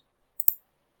fingers.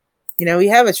 You know, we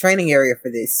have a training area for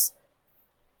this.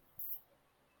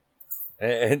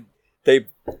 And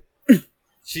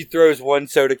she throws one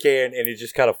soda can and it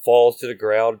just kind of falls to the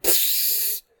ground.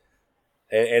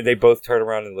 And they both turn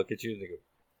around and look at you and they go,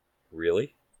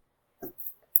 "Really?"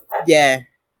 Yeah.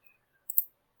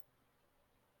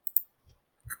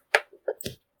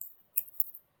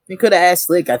 We could have asked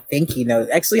Slick. I think he knows.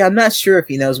 Actually, I'm not sure if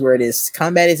he knows where it is.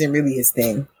 Combat isn't really his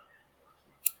thing.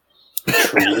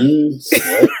 Trees?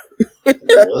 What?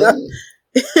 Really?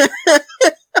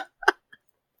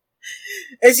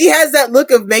 And she has that look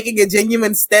of making a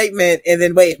genuine statement and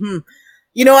then wait,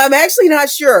 you know, I'm actually not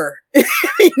sure.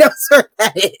 He knows where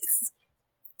that is.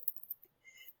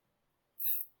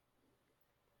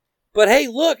 But hey,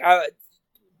 look,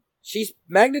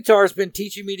 Magnetar's been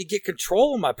teaching me to get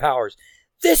control of my powers.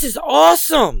 This is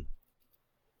awesome.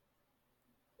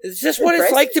 Is this what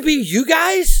it's like to be you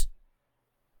guys?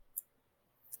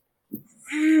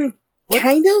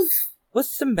 Kind of.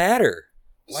 What's the matter?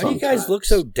 Why do you guys look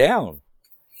so down?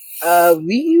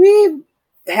 We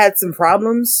had some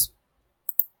problems.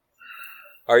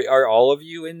 Are all of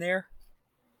you in there?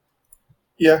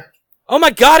 Yeah. Oh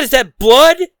my God, is that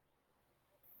blood?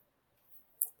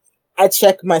 I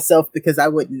checked myself because I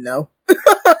wouldn't know.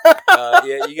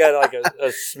 Yeah, you got like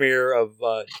a smear of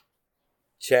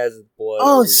Chaz's blood.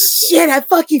 Oh shit! I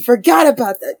fucking forgot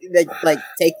about that. Like,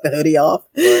 take the hoodie off.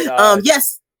 But,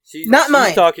 yes, she's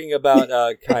mine. Talking about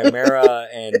Chimera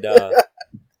and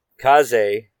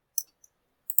Kaze.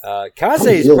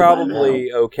 Kaze's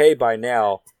probably okay by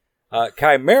now.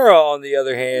 Chimera, on the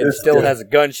other hand, still has a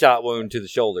gunshot wound to the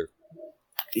shoulder.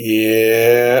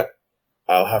 Yeah.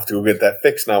 I'll have to go get that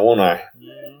fixed now, won't I?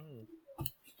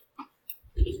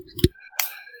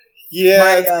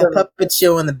 Yeah. My puppet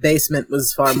show in the basement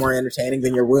was far more entertaining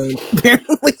than your wound,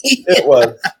 apparently. It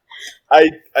was.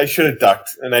 I should have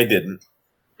ducked, and I didn't.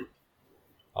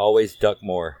 Always duck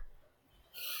more.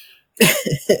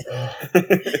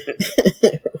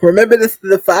 Remember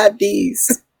the 5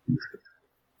 Ds.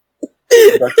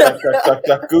 Duck, duck, duck, duck,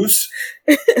 duck, goose.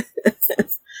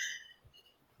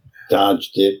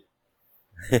 Dodged it.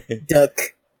 Duck.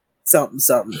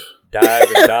 Something.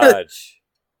 Dive and dodge.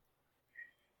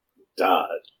 Dodge.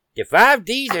 Your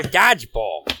 5Ds are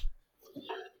dodgeball.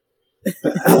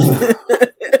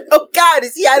 Oh God,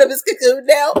 is he out of his cocoon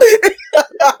now?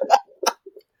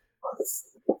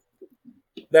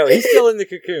 No, he's still in the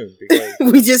cocoon. Because,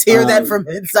 We just hear that from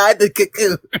inside the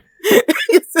cocoon.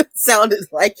 It sounded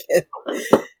like it.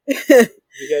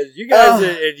 because you guys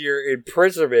in your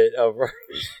imprisonment of...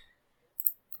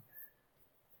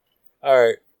 All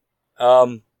right.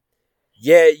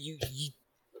 Yeah, you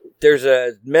there's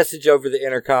a message over the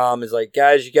intercom. Is like,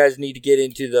 guys, you guys need to get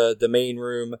into the main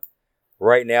room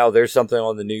right now. There's something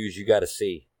on the news you got to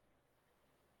see.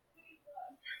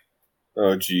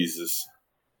 Oh, Jesus.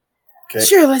 Okay.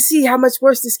 Sure, let's see how much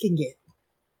worse this can get.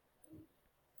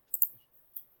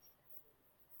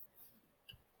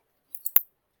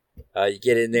 You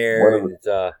get in there, and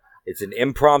it's an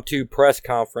impromptu press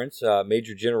conference.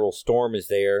 Major General Storm is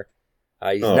there.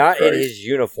 He's not in his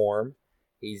uniform.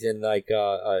 He's in like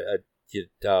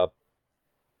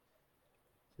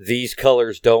these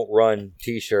colors don't run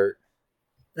t-shirt.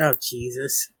 Oh,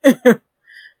 Jesus. And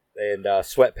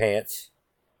sweatpants.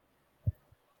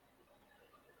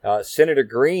 Senator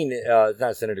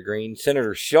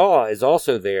Shaw is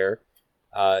also there,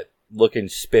 looking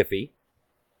spiffy.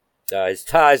 His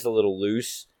tie's a little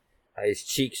loose. His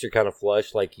cheeks are kind of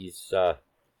flushed, like he's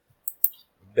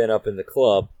been up in the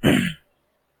club.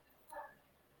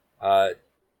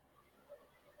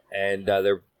 And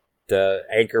the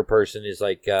anchor person is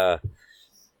like,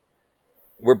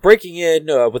 we're breaking in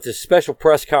with this special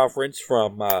press conference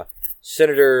from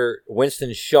Senator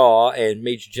Winston Shaw and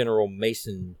Major General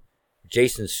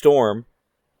Jason Storm.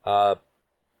 We'll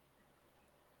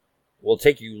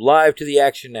take you live to the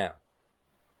action now.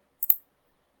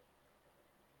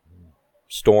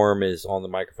 Storm is on the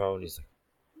microphone. He's like,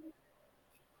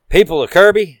 people of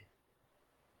Kirby,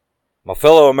 my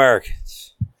fellow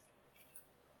Americans.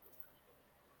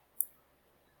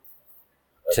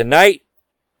 Tonight,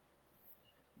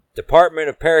 Department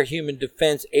of Parahuman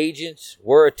Defense agents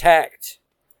were attacked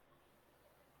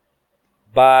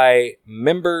by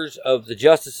members of the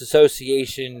Justice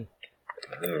Association.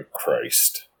 Oh,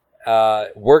 Christ.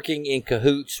 Working in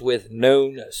cahoots with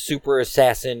known super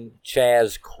assassin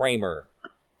Chaz Kramer.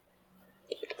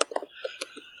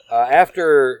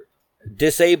 After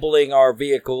disabling our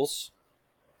vehicles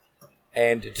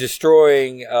and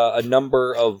destroying a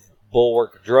number of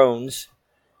Bulwark drones,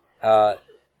 the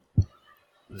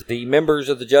members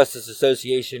of the Justice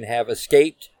Association have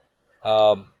escaped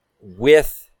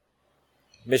with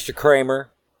Mr. Kramer.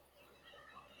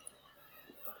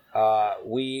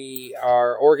 We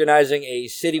are organizing a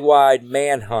citywide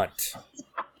manhunt.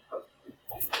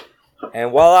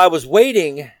 And while I was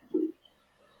waiting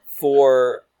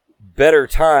for better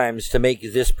times to make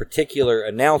this particular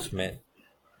announcement,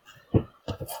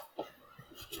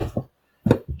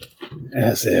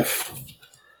 As if.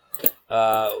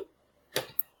 I'd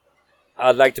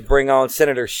like to bring on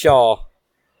Senator Shaw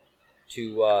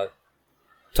to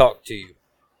talk to you.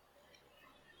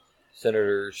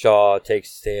 Senator Shaw takes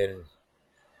a stand.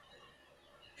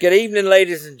 Good evening,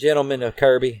 ladies and gentlemen of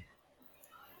Kirby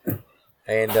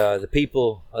and the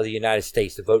people of the United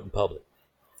States, the voting public.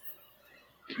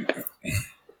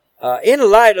 In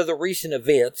light of the recent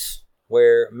events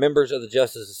where members of the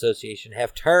Justice Association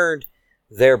have turned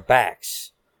their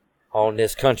backs on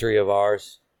this country of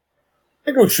ours,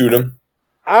 I go shoot him.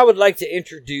 I would like to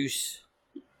introduce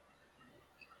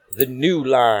the new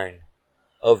line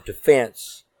of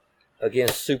defense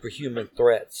against superhuman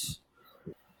threats.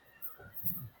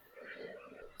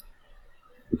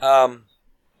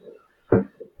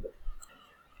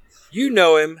 You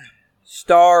know him,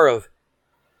 star of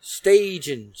stage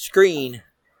and screen,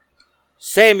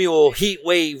 Samuel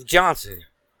Heatwave Johnson.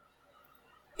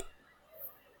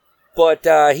 But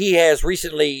he has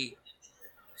recently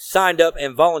signed up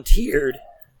and volunteered,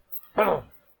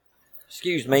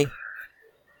 excuse me,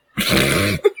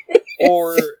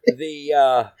 for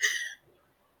the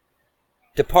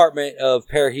Department of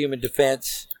Parahuman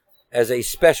Defense as a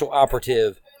special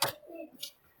operative.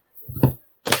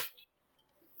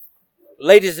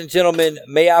 ladies and gentlemen,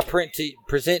 may I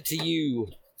present to you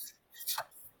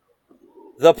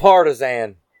the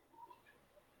Partisan.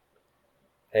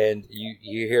 And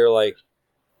you hear like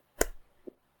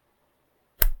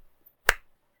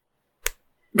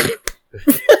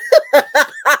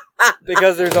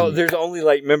because there's only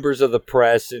like members of the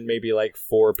press and maybe like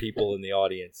 4 people in the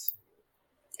audience.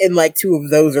 And like 2 of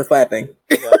those are clapping.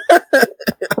 Yeah.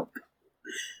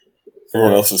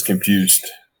 Everyone else is confused.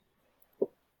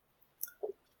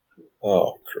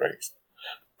 Oh, Christ.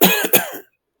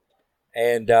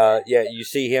 And you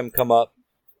see him come up.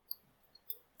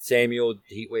 Samuel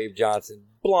Heatwave Johnson,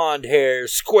 blonde hair,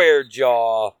 square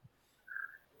jaw.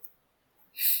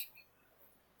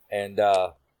 And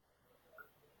the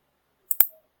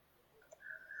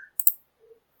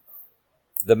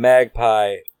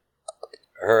magpie,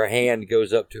 her hand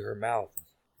goes up to her mouth.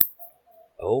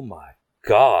 Oh my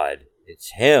God,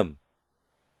 it's him.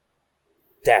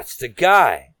 That's the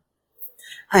guy.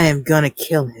 I am gonna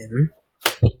kill him.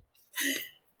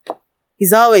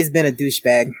 He's always been a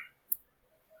douchebag.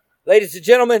 Ladies and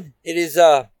gentlemen, it is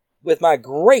with my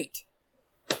great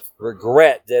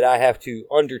regret that I have to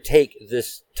undertake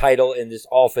this title in this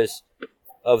office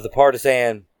of the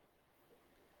Partisan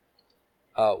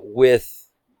with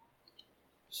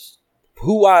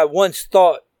who I once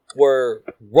thought were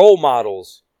role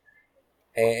models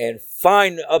and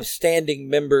fine, upstanding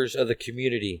members of the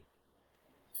community.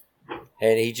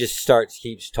 And he just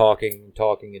keeps talking and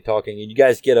talking and talking. And you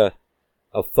guys get a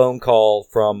phone call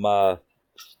from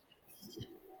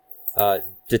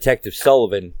Detective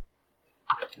Sullivan.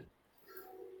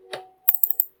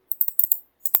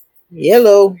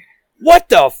 Hello. What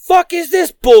the fuck is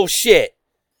this bullshit?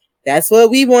 That's what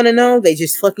we want to know. They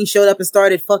just fucking showed up and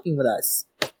started fucking with us.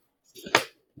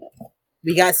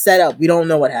 We got set up. We don't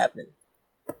know what happened.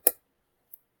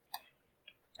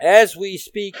 As we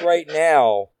speak right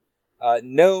now,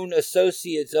 known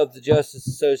associates of the Justice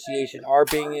Association are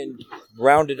being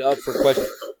rounded up for questions.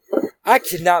 I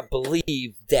cannot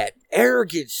believe that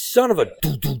arrogant son of a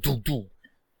do.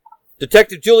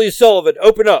 Detective Julius Sullivan,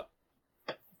 open up.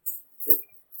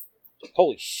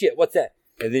 Holy shit, what's that?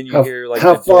 And then you hear like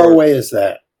how far away is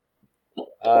that?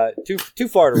 Too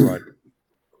far to run.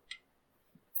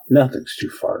 Nothing's too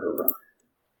far to run.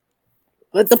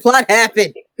 Let the plot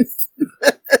happen.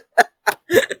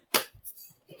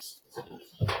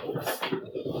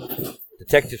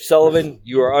 Detective Sullivan,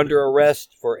 you are under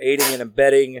arrest for aiding and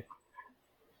abetting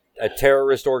a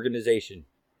terrorist organization.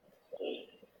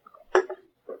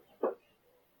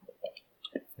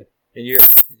 And you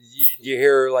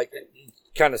hear like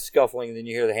kind of scuffling, and then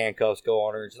you hear the handcuffs go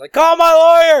on her, and she's like, "Call my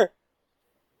lawyer!"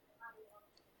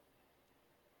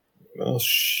 Well,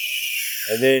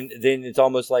 And then it's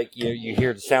almost like you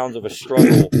hear the sounds of a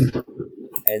struggle,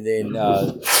 and then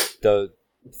the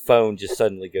phone just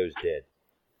suddenly goes dead.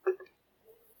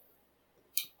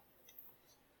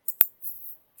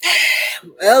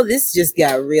 Well, this just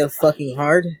got real fucking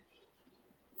hard.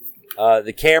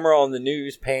 The camera on the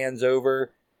news pans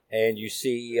over, and you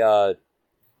see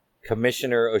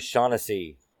Commissioner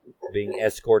O'Shaughnessy being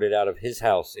escorted out of his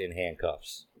house in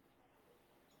handcuffs.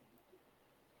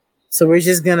 So we're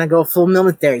just gonna go full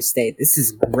military state. This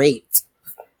is great.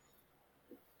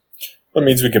 That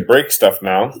means we can break stuff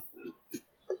now.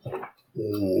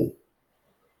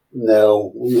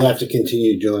 No, we have to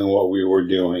continue doing what we were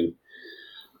doing.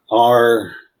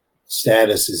 Our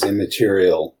status is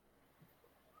immaterial.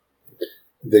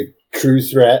 The true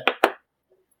threat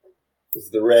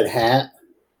is the red hat.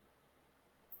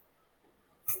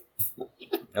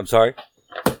 I'm sorry?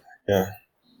 Yeah.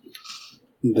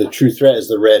 The true threat is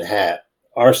the red hat.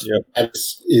 Our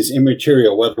status is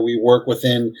immaterial, whether we work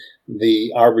within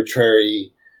the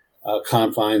arbitrary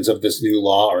confines of this new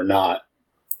law or not.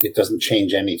 It doesn't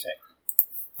change anything.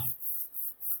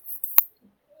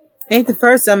 Ain't the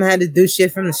first time I had to do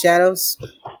shit from the shadows.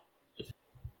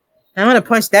 I'm gonna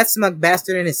punch that smug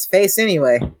bastard in his face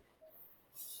anyway.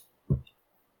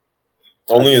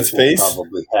 Only his We'll face?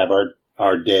 probably have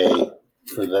our day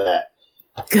for that.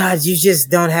 God, you just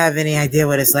don't have any idea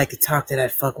what it's like to talk to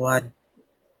that fuckwad.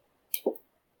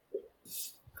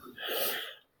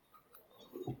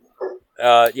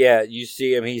 Yeah, you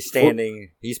see him. He's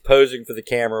standing. He's posing for the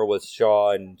camera with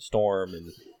Shaw and Storm,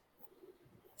 and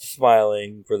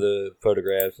smiling for the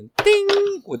photographs, and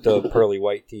ding with the pearly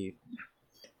white teeth.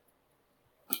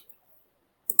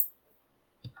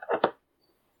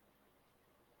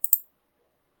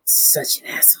 Such an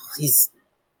asshole. He's...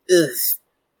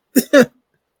 Ugh.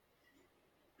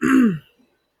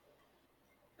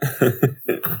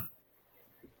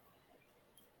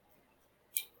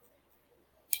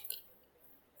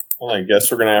 Well, I guess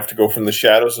we're going to have to go from the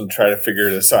shadows and try to figure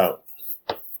this out.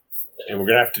 And we're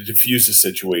going to have to defuse the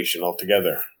situation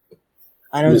altogether.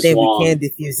 I don't Miss think Wong. we can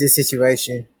defuse this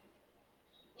situation.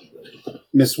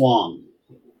 Miss Wong,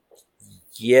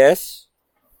 Yes.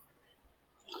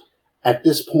 at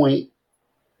this point,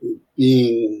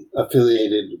 being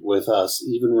affiliated with us,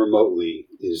 even remotely,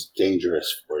 is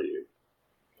dangerous for you.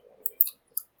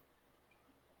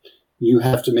 You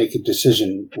have to make a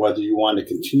decision whether you want to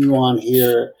continue on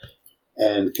here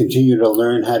and continue to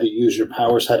learn how to use your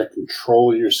powers, how to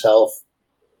control yourself,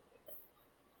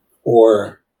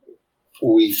 or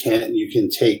you can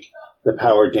take the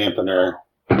power dampener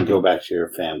and go back to your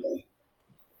family.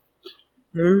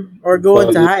 Or go But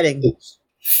into hiding.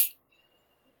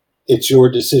 It's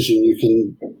your decision. You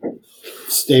can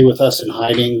stay with us in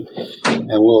hiding, and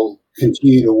we'll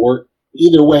continue to work.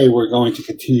 Either way, we're going to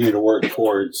continue to work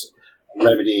towards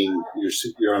remedying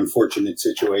your unfortunate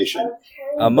situation.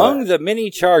 Among the many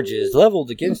charges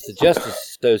leveled against the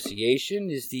Justice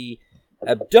Association is the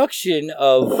abduction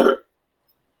of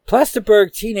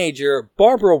Plasterburg teenager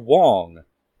Barbara Wong.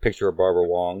 Picture of Barbara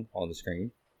Wong on the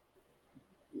screen.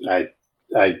 I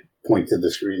point to the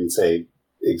screen and say,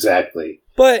 exactly.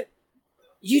 But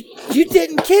you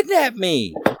didn't kidnap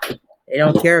me. They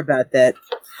don't care about that.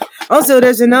 Also,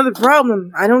 there's another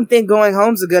problem. I don't think going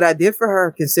home's a good idea for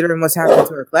her, considering what's happened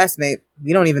to her classmate.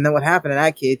 We don't even know what happened to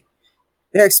that kid.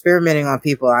 They're experimenting on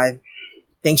people. I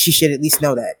think she should at least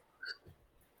know that.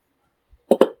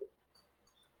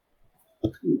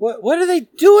 What are they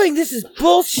doing? This is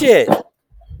bullshit.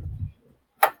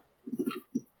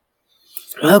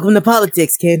 Welcome to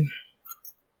politics, kid.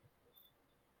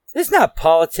 This is not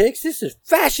politics. This is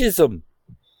fascism.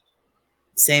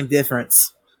 Same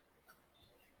difference.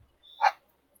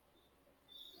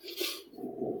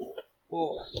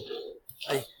 Well,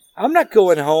 I'm not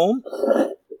going home.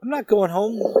 I'm not going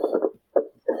home.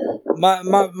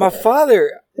 My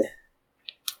father,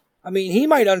 I mean, he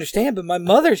might understand, but my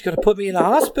mother's going to put me in the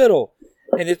hospital.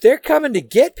 And if they're coming to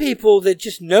get people that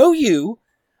just know you,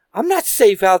 I'm not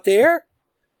safe out there.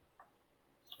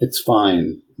 It's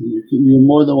fine. You're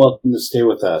more than welcome to stay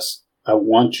with us. I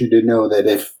want you to know that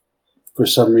if, for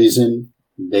some reason,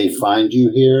 they find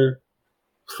you here,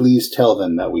 please tell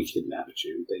them that we kidnapped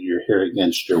you, that you're here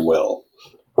against your will.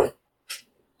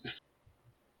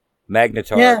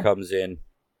 Magnetar comes in,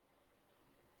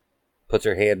 puts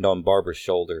her hand on Barbara's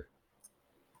shoulder,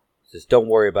 says, "Don't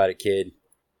worry about it, kid.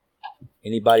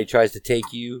 Anybody tries to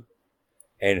take you,"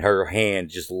 and her hand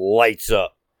just lights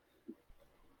up.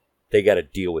 "They got to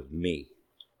deal with me."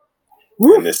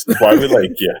 And this is why we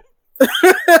like you.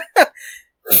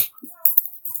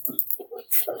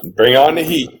 Bring on the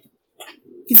heat.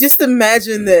 Just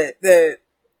imagine that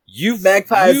You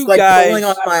Magpie's like guys, pulling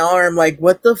on my arm, like,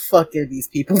 what the fuck are these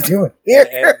people doing here?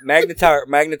 and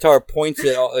Magnetar points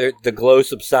at all, the glow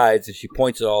subsides, and she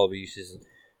points at all of you. She says,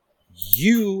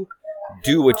 "You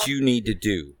do what you need to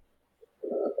do.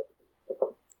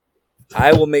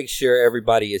 I will make sure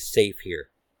everybody is safe here.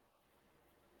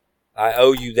 I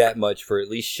owe you that much for at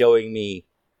least showing me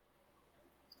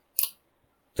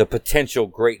the potential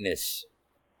greatness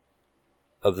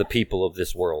of the people of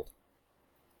this world."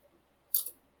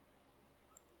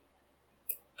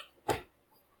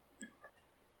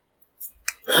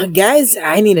 Guys,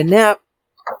 I need a nap.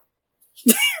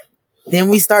 Then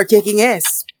we start kicking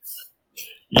ass.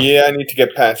 Yeah, I need to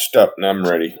get patched up, and I'm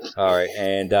ready. All right,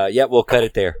 and we'll cut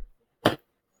it there.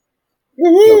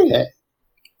 Okay.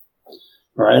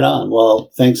 Right on.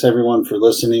 Well, thanks everyone for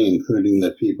listening, including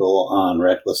the people on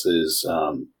Reckless's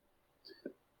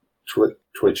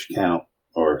Twitch account.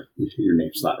 Or your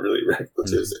name's not really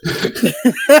Reckless, is it?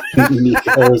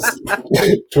 Nico's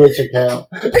Twitch account.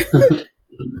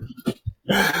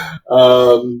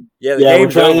 We're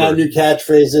trying out new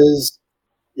catchphrases.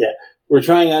 Yeah, we're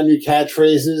trying out new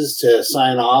catchphrases to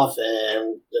sign off,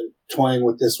 and toying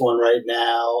with this one right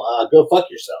now. Go fuck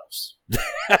yourselves.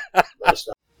 Let us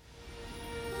know.